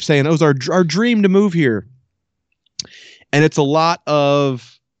keep saying it was our dream to move here, and it's a lot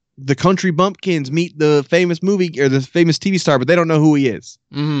of the Country Bumpkins meet the famous movie or the famous TV star, but they don't know who he is.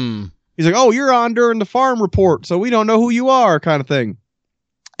 Mm. He's like, oh, you're on during the farm report, so we don't know who you are, kind of thing.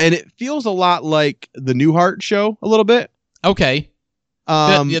 And it feels a lot like the Newhart show a little bit. Okay.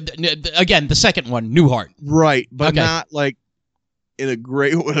 Again, the second one, Newhart. Right, but not like in a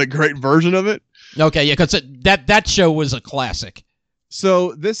great version of it. Okay, yeah, because that show was a classic.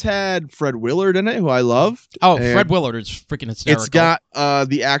 So this had Fred Willard in it, who I loved. Oh, Fred Willard is freaking hysterical. It's got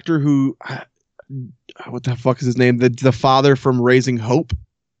the actor who, what the fuck is his name? The father from Raising Hope.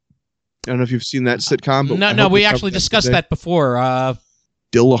 I don't know if you've seen that sitcom. But no, we actually discussed that before.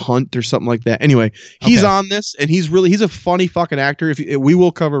 Dilla Hunt or something like that. Anyway, he's on this, and he's a funny fucking actor. We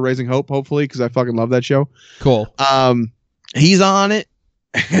will cover Raising Hope, hopefully, because I fucking love that show. Cool. He's on it,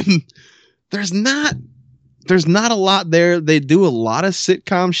 and there's not a lot there. They do a lot of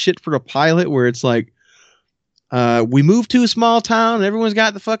sitcom shit for a pilot where it's like, we moved to a small town, and everyone's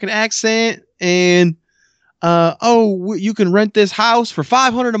got the fucking accent, and you can rent this house for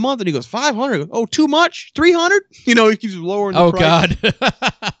 $500 a month. And he goes, $500? Oh, too much? $300? You know, he keeps lowering the price. God.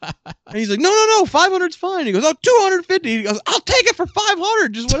 And he's like, no, 500's fine. He goes, oh, $250. He goes, I'll take it for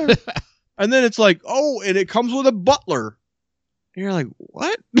 $500, just whatever. And then it's like, oh, and it comes with a butler. And you're like,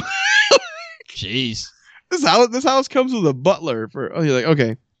 what? Jeez. This house comes with a butler you're like,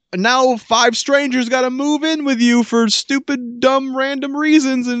 okay. And now 5 strangers got to move in with you for stupid, dumb, random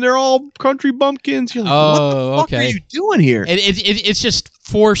reasons, and they're all country bumpkins. You're like, what the fuck are you doing here? It's just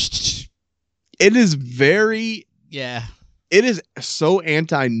forced. It is very... Yeah. It is so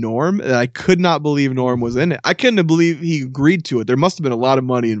anti-Norm that I could not believe Norm was in it. I couldn't believe he agreed to it. There must have been a lot of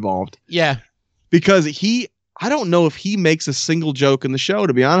money involved. Yeah. Because I don't know if he makes a single joke in the show,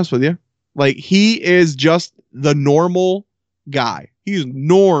 to be honest with you. Like, he is just the normal guy. He's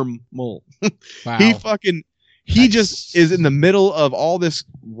normal. Wow. He just is in the middle of all this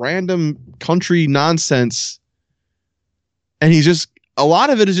random country nonsense. And he's just, a lot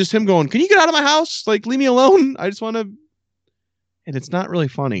of it is just him going, can you get out of my house? Like, leave me alone. I just want to. And it's not really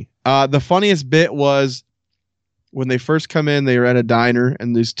funny. The funniest bit was when they first come in, they were at a diner,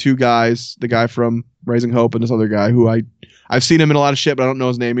 and these 2 guys, the guy from Raising Hope and this other guy who I've seen him in a lot of shit, but I don't know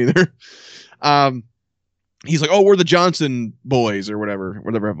his name either. He's like, oh, we're the Johnson boys or whatever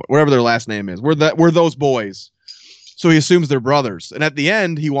their last name is. We're those boys. So he assumes they're brothers. And at the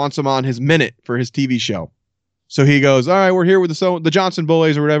end, he wants them on his minute for his TV show. So he goes, all right, we're here with the Johnson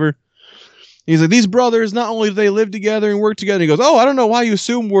boys or whatever. He's like, these brothers, not only do they live together and work together. He goes, oh, I don't know why you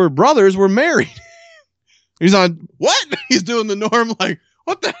assume we're brothers. We're married. He's on, what? He's doing the Norm like,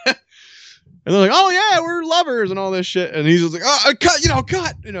 what the heck? And they're like, oh, yeah, we're lovers and all this shit. And he's just like, oh,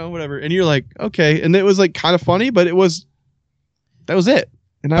 cut, whatever. And you're like, okay. And it was like kind of funny, but that was it.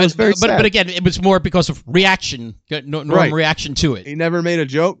 And I was very sad. But again, it was more because of reaction, Norm reaction to it. He never made a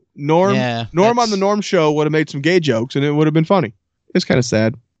joke. Norm on the Norm show would have made some gay jokes, and it would have been funny. It's kind of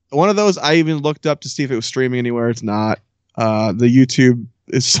sad. One of those, I even looked up to see if it was streaming anywhere. It's not. the YouTube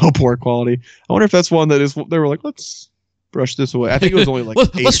is so poor quality. I wonder if that's one that is. They were like, let's brush this away. I think it was only like.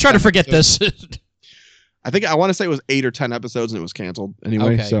 Let's try to forget this. I want to say it was 8 or 10 episodes and it was canceled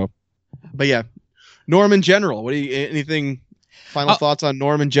anyway. Okay. So, but yeah, Norm in general. What do you? Anything? Final thoughts on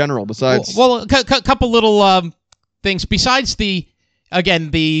Norm in general? Besides, well, a couple little things. Besides the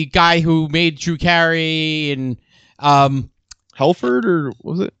guy who made Drew Carey and Helford, or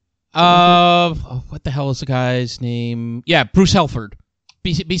what was it? What the hell is the guy's name? Yeah, Bruce Helford.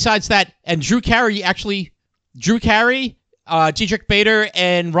 Besides that, and Drew Carey, Diedrich Bader,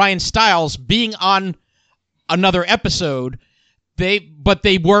 and Ryan Stiles being on another episode, they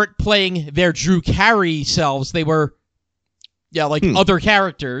weren't playing their Drew Carey selves. They were, other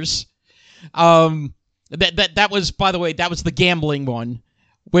characters. That was, by the way, that was the gambling one,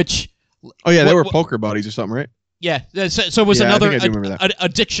 which. Oh yeah, they were poker buddies or something, right? Yeah, so it was another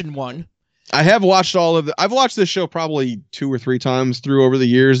addiction one. I have watched all of I've watched this show probably 2 or 3 times through over the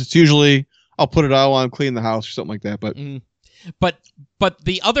years. It's usually I'll put it on while I'm cleaning the house or something like that. But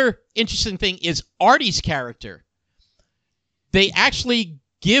the other interesting thing is Artie's character. They actually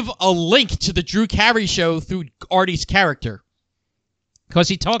give a link to the Drew Carey show through Artie's character, because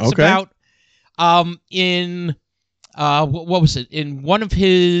he talks about in what was it, in one of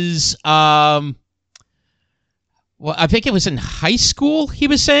his I think it was in high school. He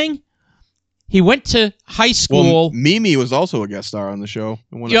was saying he went to high school. Well, Mimi was also a guest star on the show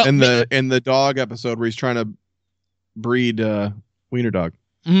in the dog episode where he's trying to breed wiener dog.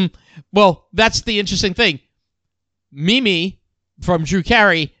 Mm-hmm. Well, that's the interesting thing. Mimi from Drew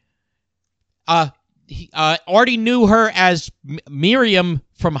Carey, Artie knew her as Miriam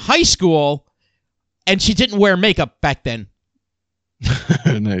from high school, and she didn't wear makeup back then.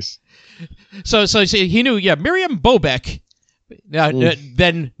 Nice. So he knew, Miriam Bobek,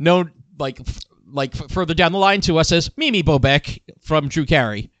 then known like further down the line to us as Mimi Bobek from Drew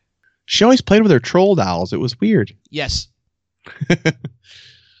Carey. She always played with her troll dolls. It was weird. Yes.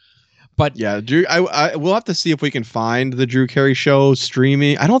 But yeah, Drew, I we'll have to see if we can find the Drew Carey show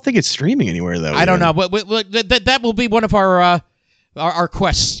streaming. I don't think it's streaming anywhere though. I don't know. That will be one of our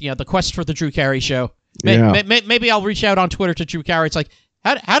quests. The quest for the Drew Carey show. Maybe I'll reach out on Twitter to Drew Carey. It's like,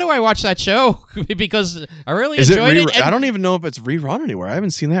 how do I watch that show? Because I really enjoyed it. I don't even know if it's rerun anywhere. I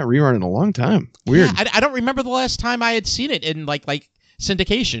haven't seen that rerun in a long time. Weird. Yeah, I don't remember the last time I had seen it in like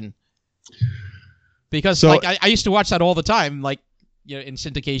syndication. Because I used to watch that all the time, in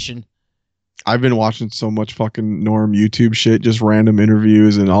syndication. I've been watching so much fucking Norm YouTube shit, just random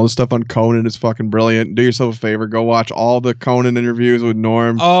interviews, and all the stuff on Conan is fucking brilliant. Do yourself a favor, go watch all the Conan interviews with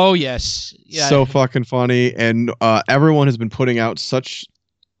Norm. Oh yes, yeah, so fucking funny, and everyone has been putting out such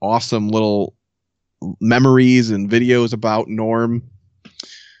awesome little memories and videos about Norm.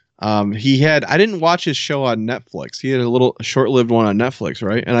 I didn't watch his show on Netflix. He had a short-lived one on Netflix,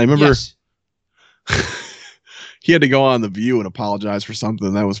 right? And I remember. Yes. He had to go on The View and apologize for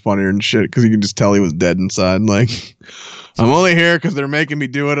something. That was funnier than shit, because you can just tell he was dead inside. Like, I'm only here because they're making me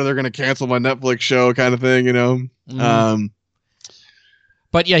do it, or they're going to cancel my Netflix show, kind of thing, Mm-hmm.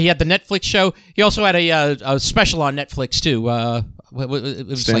 But yeah, he had the Netflix show. He also had a special on Netflix too. It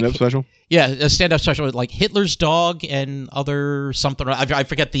was stand-up special. Yeah, a stand-up special with Hitler's Dog and other something. I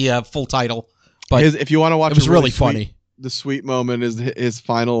forget the full title. But if you want to watch, it was really funny. The sweet moment is his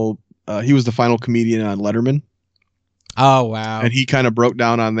final. He was the final comedian on Letterman. Oh, wow. And he kind of broke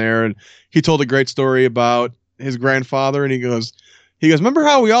down on there, and he told a great story about his grandfather, and he goes, remember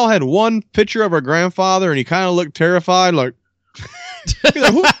how we all had one picture of our grandfather, and he kind of looked terrified, like,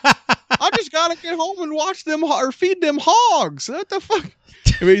 I just got to get home and watch them or feed them hogs. What the fuck?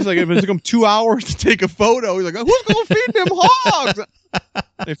 I mean, he's like, it took him 2 hours to take a photo. He's like, who's going to feed them hogs?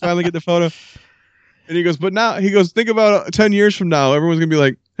 They finally get the photo. And he goes, think about 10 years from now, everyone's going to be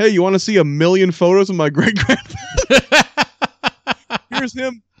like, hey, you want to see 1 million photos of my great-grandfather? Here's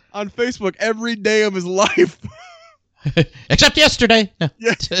him on Facebook every day of his life. Except yesterday. Yeah.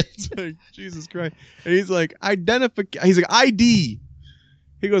 Like, Jesus Christ. And he's like, he's like, ID.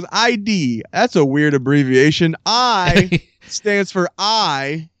 He goes, ID. That's a weird abbreviation. I stands for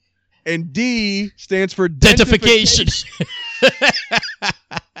I, and D stands for identification.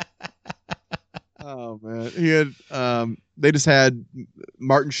 Oh man, he had they just had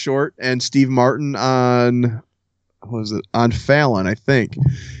Martin Short and Steve Martin on on Fallon, I think.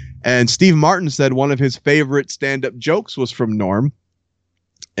 And Steve Martin said one of his favorite stand-up jokes was from Norm.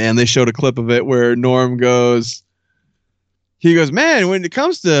 And they showed a clip of it where Norm goes, man, when it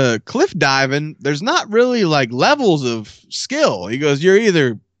comes to cliff diving, there's not really levels of skill. He goes, you're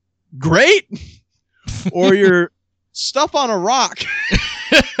either great or you're stuff on a rock.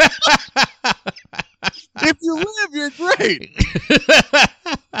 If you live, you're great.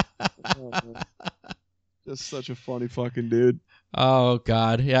 Oh, man. Just such a funny fucking dude. Oh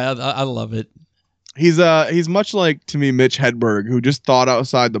God, yeah, I love it. He's much like, to me, Mitch Hedberg, who just thought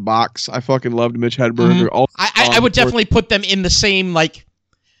outside the box. I fucking loved Mitch Hedberg. Mm-hmm. I would definitely put them in the same, like,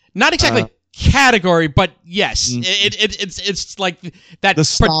 not exactly category, but yes, it's like that. The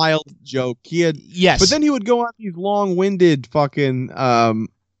style joke. He had yes, but then he would go on these long-winded fucking.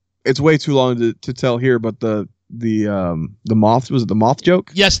 It's way too long to tell here, but the moth, was it the moth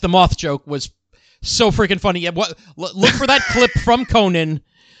joke? Yes, the moth joke was so freaking funny. Yeah, look for that clip from Conan.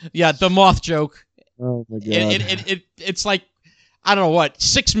 Yeah, the moth joke. Oh my God. It's like, I don't know what,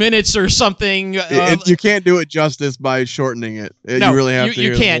 6 minutes or something. You can't do it justice by shortening it. No, you really have to.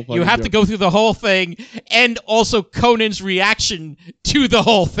 You can't. You have to go through the whole thing, and also Conan's reaction to the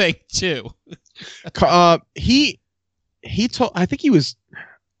whole thing too. He told. I think he was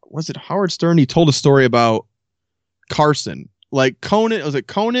it Howard Stern? He told a story about Carson. Like Conan, was it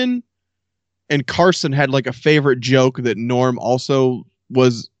Conan and Carson had like a favorite joke that Norm also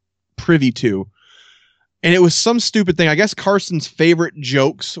was privy to. And it was some stupid thing. I guess Carson's favorite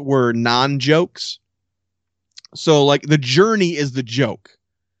jokes were non-jokes. So, like, the journey is the joke.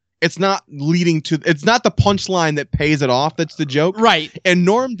 It's not it's not the punchline that pays it off that's the joke. Right. And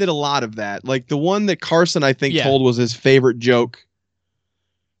Norm did a lot of that. Like, the one that Carson, I think, told was his favorite joke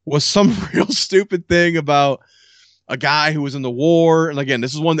was some real stupid thing about a guy who was in the war. And, again,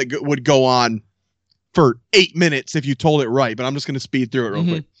 this is one that would go on for 8 minutes if you told it right. But I'm just going to speed through it real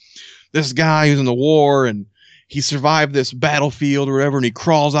quick. This guy who's in the war and he survived this battlefield or whatever, and he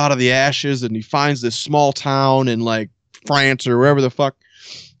crawls out of the ashes and he finds this small town in like France or wherever the fuck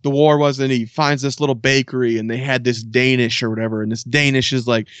the war was, and he finds this little bakery and they had this Danish or whatever, and this Danish is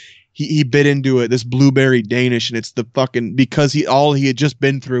like he bit into it, this blueberry Danish, and it's the fucking, because all he had just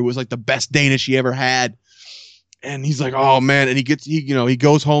been through was like the best Danish he ever had. And he's like, oh man, and he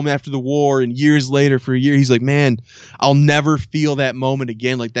goes home after the war, and years later, for a year, he's like, man, I'll never feel that moment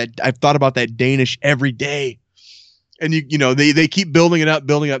again. Like that, I've thought about that Danish every day. And they keep building it up.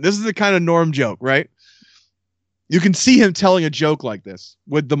 This is the kind of Norm joke, right? You can see him telling a joke like this,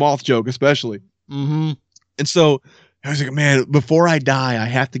 with the moth joke especially. Mm-hmm. And so I was like, man, before I die, I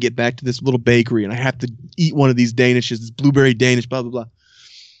have to get back to this little bakery, and I have to eat one of these Danishes, this blueberry Danish, blah blah blah.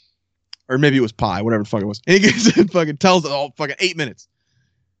 Or maybe it was pie, whatever the fuck it was. And he gets fucking tells it all fucking 8 minutes.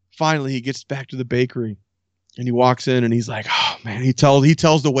 Finally, he gets back to the bakery and he walks in and he's like, oh man, he tells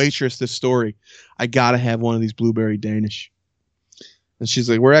the waitress this story. I gotta have one of these blueberry Danish. And she's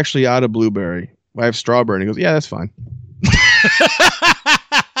like, we're actually out of blueberry. I have strawberry. And he goes, yeah, that's fine.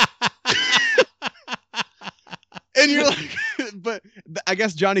 And you're like, but I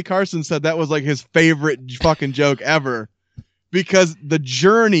guess Johnny Carson said that was like his favorite fucking joke ever. Because the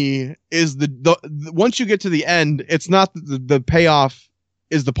journey is the once you get to the end, it's not the payoff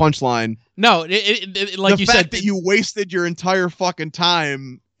is the punchline. No, like you said, the fact that you wasted your entire fucking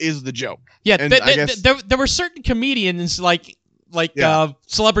time is the joke. Yeah, there were certain comedians like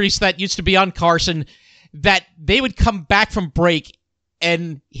celebrities that used to be on Carson that they would come back from break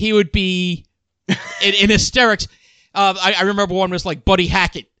and he would be in hysterics. I remember one was like Buddy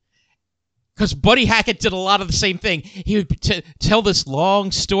Hackett. Because Buddy Hackett did a lot of the same thing. He would tell this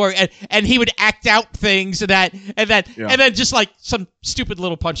long story, and he would act out things and then just like some stupid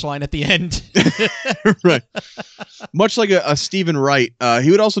little punchline at the end. Right. Much like a Stephen Wright. He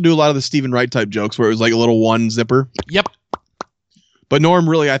would also do a lot of the Stephen Wright type jokes where it was like a little one zipper. Yep. But Norm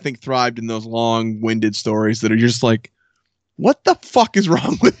really, I think, thrived in those long-winded stories that are just like, what the fuck is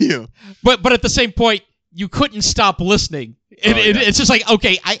wrong with you? But at the same point, you couldn't stop listening. It's just like,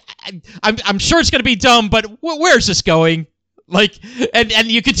 okay, I'm sure it's gonna be dumb, but where's this going? Like, and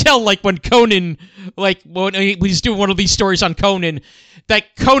you could tell, like, when Conan, like, when he's doing one of these stories on Conan,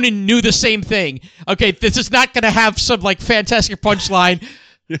 that Conan knew the same thing. Okay, this is not gonna have some like fantastic punchline,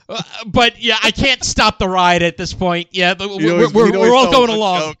 but yeah, I can't stop the ride at this point. Yeah, we're all going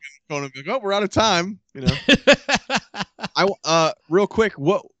along. Conan, oh, we're out of time. Real quick,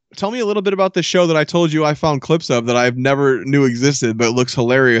 tell me a little bit about the show that I told you I found clips of that I've never knew existed, but it looks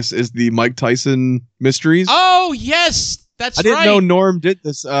hilarious. Is the Mike Tyson Mysteries? Oh yes, that's right. I didn't know Norm did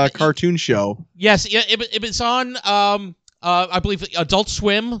this cartoon show. Yes, yeah, it was on I believe Adult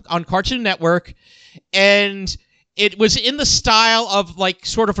Swim on Cartoon Network, and it was in the style of like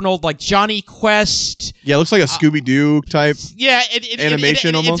sort of an old like Johnny Quest. Yeah, it looks like a Scooby Doo type. Yeah,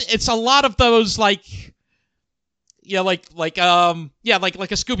 animation almost. It's a lot of those like. Yeah, like a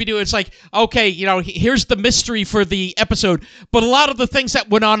Scooby Doo. It's like, okay, here's the mystery for the episode, but a lot of the things that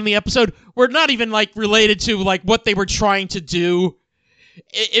went on in the episode were not even like related to like what they were trying to do.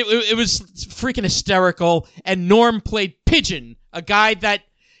 it was freaking hysterical. And Norm played Pigeon, a guy that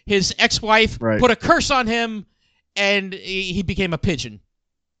his ex-wife put a curse on him, and he became a pigeon.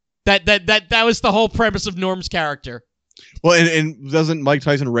 That was the whole premise of Norm's character. Well, and doesn't Mike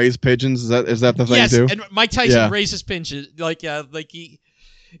Tyson raise pigeons? Is that the thing too? Yes, and Mike Tyson raises pigeons.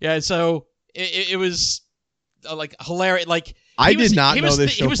 So it was like hilarious. Like I did not know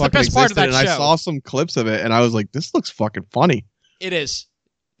this show fucking existed, and I saw some clips of it, and I was like, "This looks fucking funny." It is.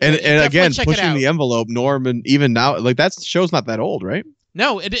 And again, pushing the envelope, Norm, and even now, like that show's not that old, right?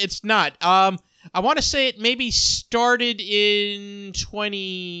 No, it's not. I want to say it maybe started in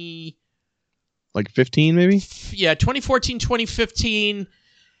 15 maybe? Yeah, 2014, 2015.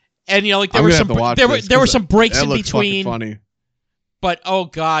 And like there were some breaks in between. Funny. But oh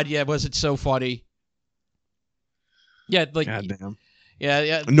god, yeah, was it so funny? Yeah, like goddamn.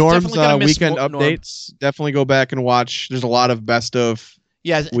 Yeah. Norm's weekend updates. Definitely go back and watch. There's a lot of best of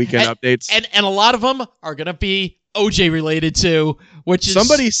weekend updates. And a lot of them are going to be OJ related too, which is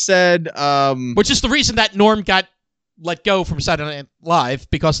somebody said which is the reason that Norm got let go from Saturday Night Live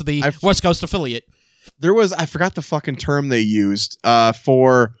because of the West Coast affiliate. There was I forgot the fucking term they used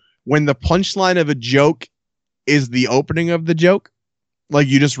for when the punchline of a joke is the opening of the joke, like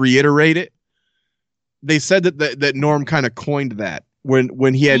you just reiterate it. They said that Norm kind of coined that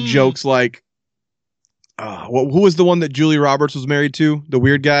when he had jokes like who was the one that Julia Roberts was married to, the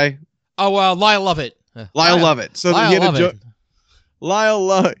weird guy? Oh, Lyle Lovett. Lyle Lovett. So he had a joke. Lyle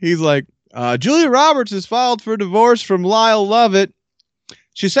Lovett. He's like, Julia Roberts has filed for divorce from Lyle Lovett.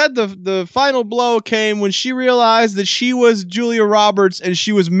 She said the final blow came when she realized that she was Julia Roberts and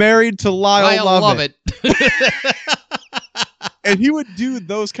she was married to Lyle Lovett. And he would do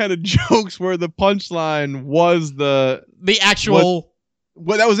those kind of jokes where the punchline was the actual.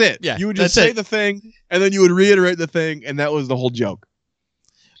 Well, that was it. Yeah, you would just say the thing and then you would reiterate the thing, and that was the whole joke.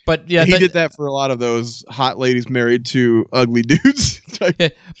 But yeah, he did that for a lot of those hot ladies married to ugly dudes.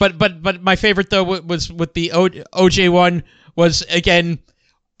 but my favorite though was with the OJ one was again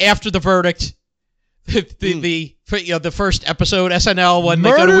after the verdict. The first episode SNL when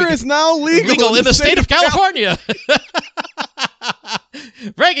murder is now legal in the state of California.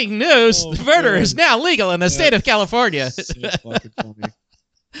 Breaking news: murder is now legal in the state of California. So fucking funny.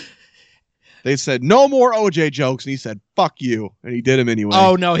 They said no more OJ jokes, and he said "fuck you," and he did them anyway.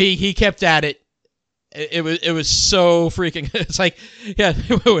 Oh no, he kept at it. It was so freaking. It's like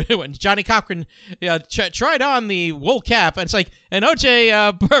when Johnny Cochran tried on the wool cap, and it's like and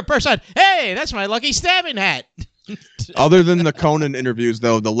OJ burst out, "Hey, that's my lucky stabbing hat." Other than the Conan interviews,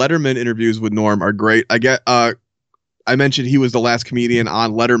 though, the Letterman interviews with Norm are great. I mentioned he was the last comedian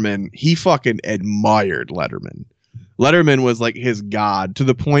on Letterman. He fucking admired Letterman. Letterman was like his god, to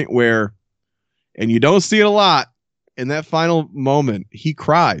the point where, and you don't see it a lot, in that final moment, he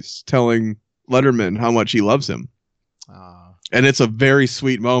cries telling Letterman how much he loves him. And it's a very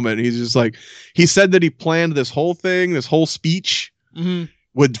sweet moment. He's just like, he said that he planned this whole thing, this whole speech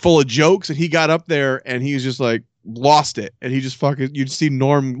full of jokes, and he got up there and he was just like, lost it. And he just fucking, you'd see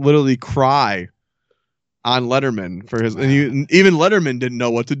Norm literally cry on Letterman for his, and even Letterman didn't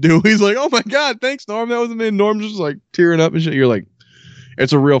know what to do. He's like, oh my God, thanks, Norm. That was amazing. Norm's just like tearing up and shit. You're like,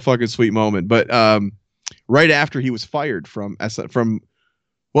 it's a real fucking sweet moment. But right after he was fired from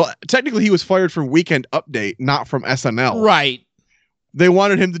well, technically he was fired from Weekend Update, not from SNL. Right. They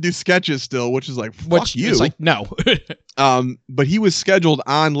wanted him to do sketches still, which is like, fuck you. It's like, no. But he was scheduled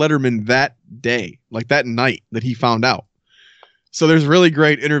on Letterman that day, like that night that he found out. So there's really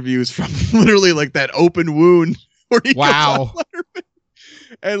great interviews from literally like that open wound where he goes on Letterman.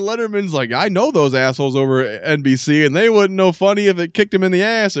 And Letterman's like, I know those assholes over at NBC, and they wouldn't know funny if it kicked him in the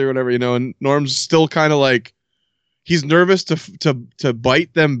ass or whatever, And Norm's still kind of like, he's nervous to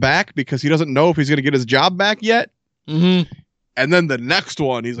bite them back because he doesn't know if he's going to get his job back yet. Mm-hmm. And then the next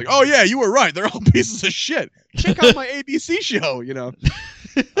one, he's like, oh yeah, you were right. They're all pieces of shit. Check out my ABC show,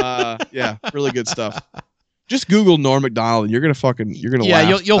 Yeah, really good stuff. Just Google Norm Macdonald and you're going to laugh.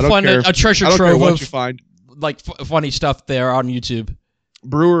 Yeah, you'll find a treasure trove of you find. Like funny stuff there on YouTube.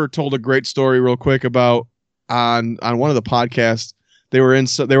 Brewer told a great story real quick about on one of the podcasts. They were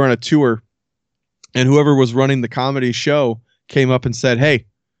on a tour, and whoever was running the comedy show came up and said, hey,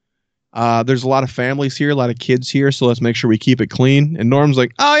 there's a lot of families here, a lot of kids here, so let's make sure we keep it clean. And Norm's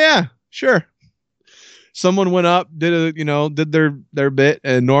like, oh yeah, sure. Someone went up, did their bit,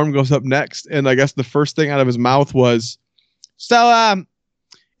 and Norm goes up next. And I guess the first thing out of his mouth was, so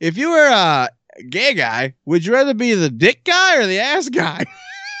if you were a gay guy, would you rather be the dick guy or the ass guy?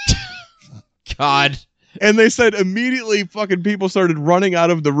 God. And they said immediately fucking people started running out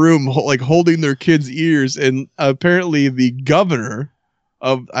of the room, like holding their kids' ears. And apparently the governor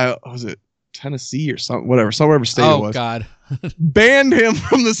of was it Tennessee or something, whatever state it was. Oh God. Banned him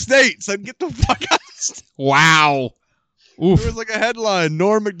from the state. Said, get the fuck out. Wow. Oof. There was like a headline: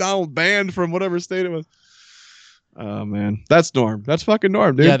 Norm Macdonald banned from whatever state it was. Oh man, that's Norm. That's fucking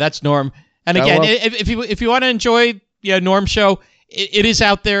Norm, dude. Yeah, that's Norm. And again, if you want to enjoy Norm show, it is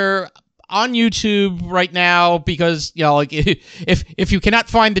out there on YouTube right now because like if you cannot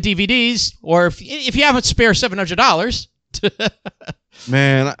find the DVDs or if you haven't spare $700,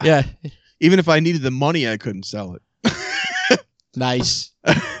 man, yeah. Even if I needed the money, I couldn't sell it. Nice.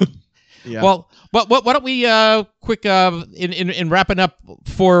 Yeah. Well, why don't we quick in wrapping up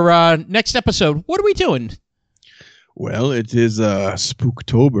for next episode? What are we doing? Well, it is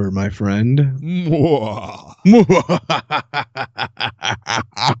Spooktober, my friend.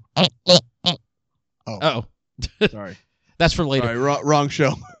 Oh, sorry. That's for later. Sorry, wrong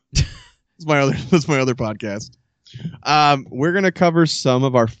show. That's my other podcast. We're gonna cover some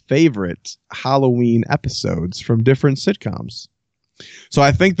of our favorite Halloween episodes from different sitcoms. So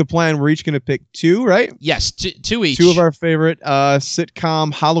I think the plan, we're each gonna pick two, right? Yes, two each. Two of our favorite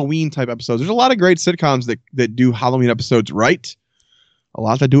sitcom Halloween type episodes. There's a lot of great sitcoms that do Halloween episodes right. A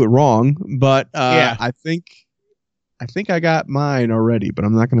lot that do it wrong, but yeah. I think I got mine already, but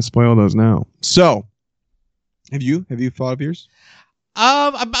I'm not going to spoil those now. So, have you thought of yours?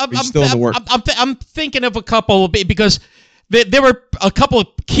 I'm thinking of a couple because there were a couple of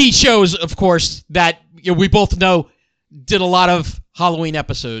key shows, of course, that we both know did a lot of Halloween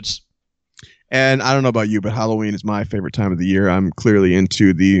episodes. And I don't know about you, but Halloween is my favorite time of the year. I'm clearly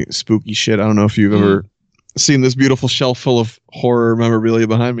into the spooky shit. I don't know if you've ever seen this beautiful shelf full of horror memorabilia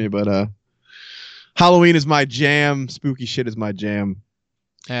behind me, but Halloween is my jam. Spooky shit is my jam.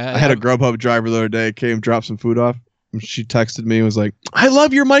 I had a Grubhub driver the other day, came, dropped some food off. And she texted me and was like, I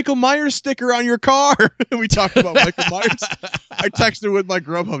love your Michael Myers sticker on your car. We talked about Michael Myers. I texted with my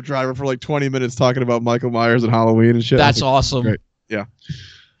Grubhub driver for like 20 minutes talking about Michael Myers and Halloween and shit. That's awesome. Great. Yeah.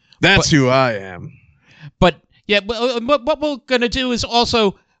 That's who I am. But yeah, what we're going to do is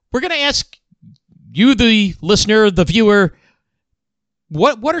also, we're going to ask you, the listener, the viewer,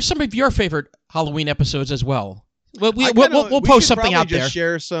 what are some of your favorite Halloween episodes as well? We'll post something out there. Just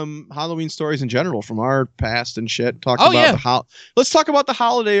share some Halloween stories in general from our past and shit. Let's talk about the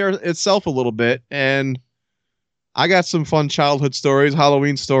holiday itself a little bit. And I got some fun childhood stories,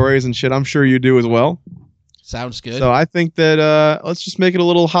 Halloween stories and shit. I'm sure you do as well. Sounds good. So I think that let's just make it a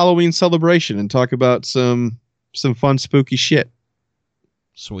little Halloween celebration and talk about some fun spooky shit.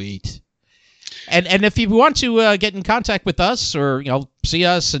 Sweet. And if you want to get in contact with us or see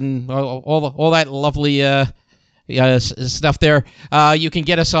us and all that lovely stuff there, you can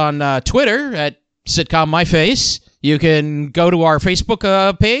get us on Twitter at @SitcomMyFace. You can go to our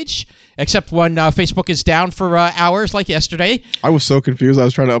Facebook page, except when Facebook is down for hours like yesterday. I was so confused. I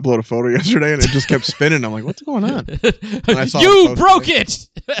was trying to upload a photo yesterday and it just kept spinning. I'm like, what's going on? You broke it!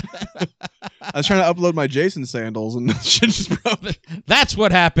 I was trying to upload my Jason sandals and shit just broke. That's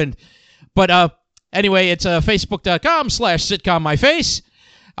what happened. But anyway, it's facebook.com/sitcommyface.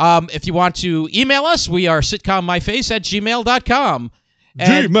 If you want to email us, we are sitcommyface@gmail.com.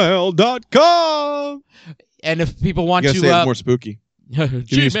 Gmail.com. And if people want to... say it more spooky.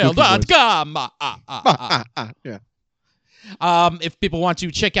 gmail.com. Yeah. If people want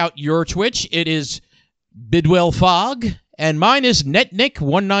to check out your Twitch, it is Bidwell Fog, and mine is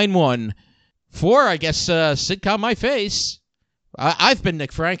NetNick191. For, I guess, Sitcom My Face, I've been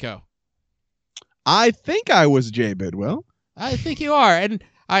Nick Franco. I think I was Jay Bidwell. I think you are, and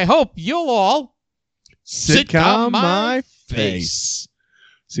I hope you'll all Sitcom My Face.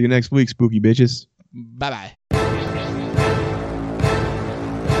 See you next week, spooky bitches. Bye-bye.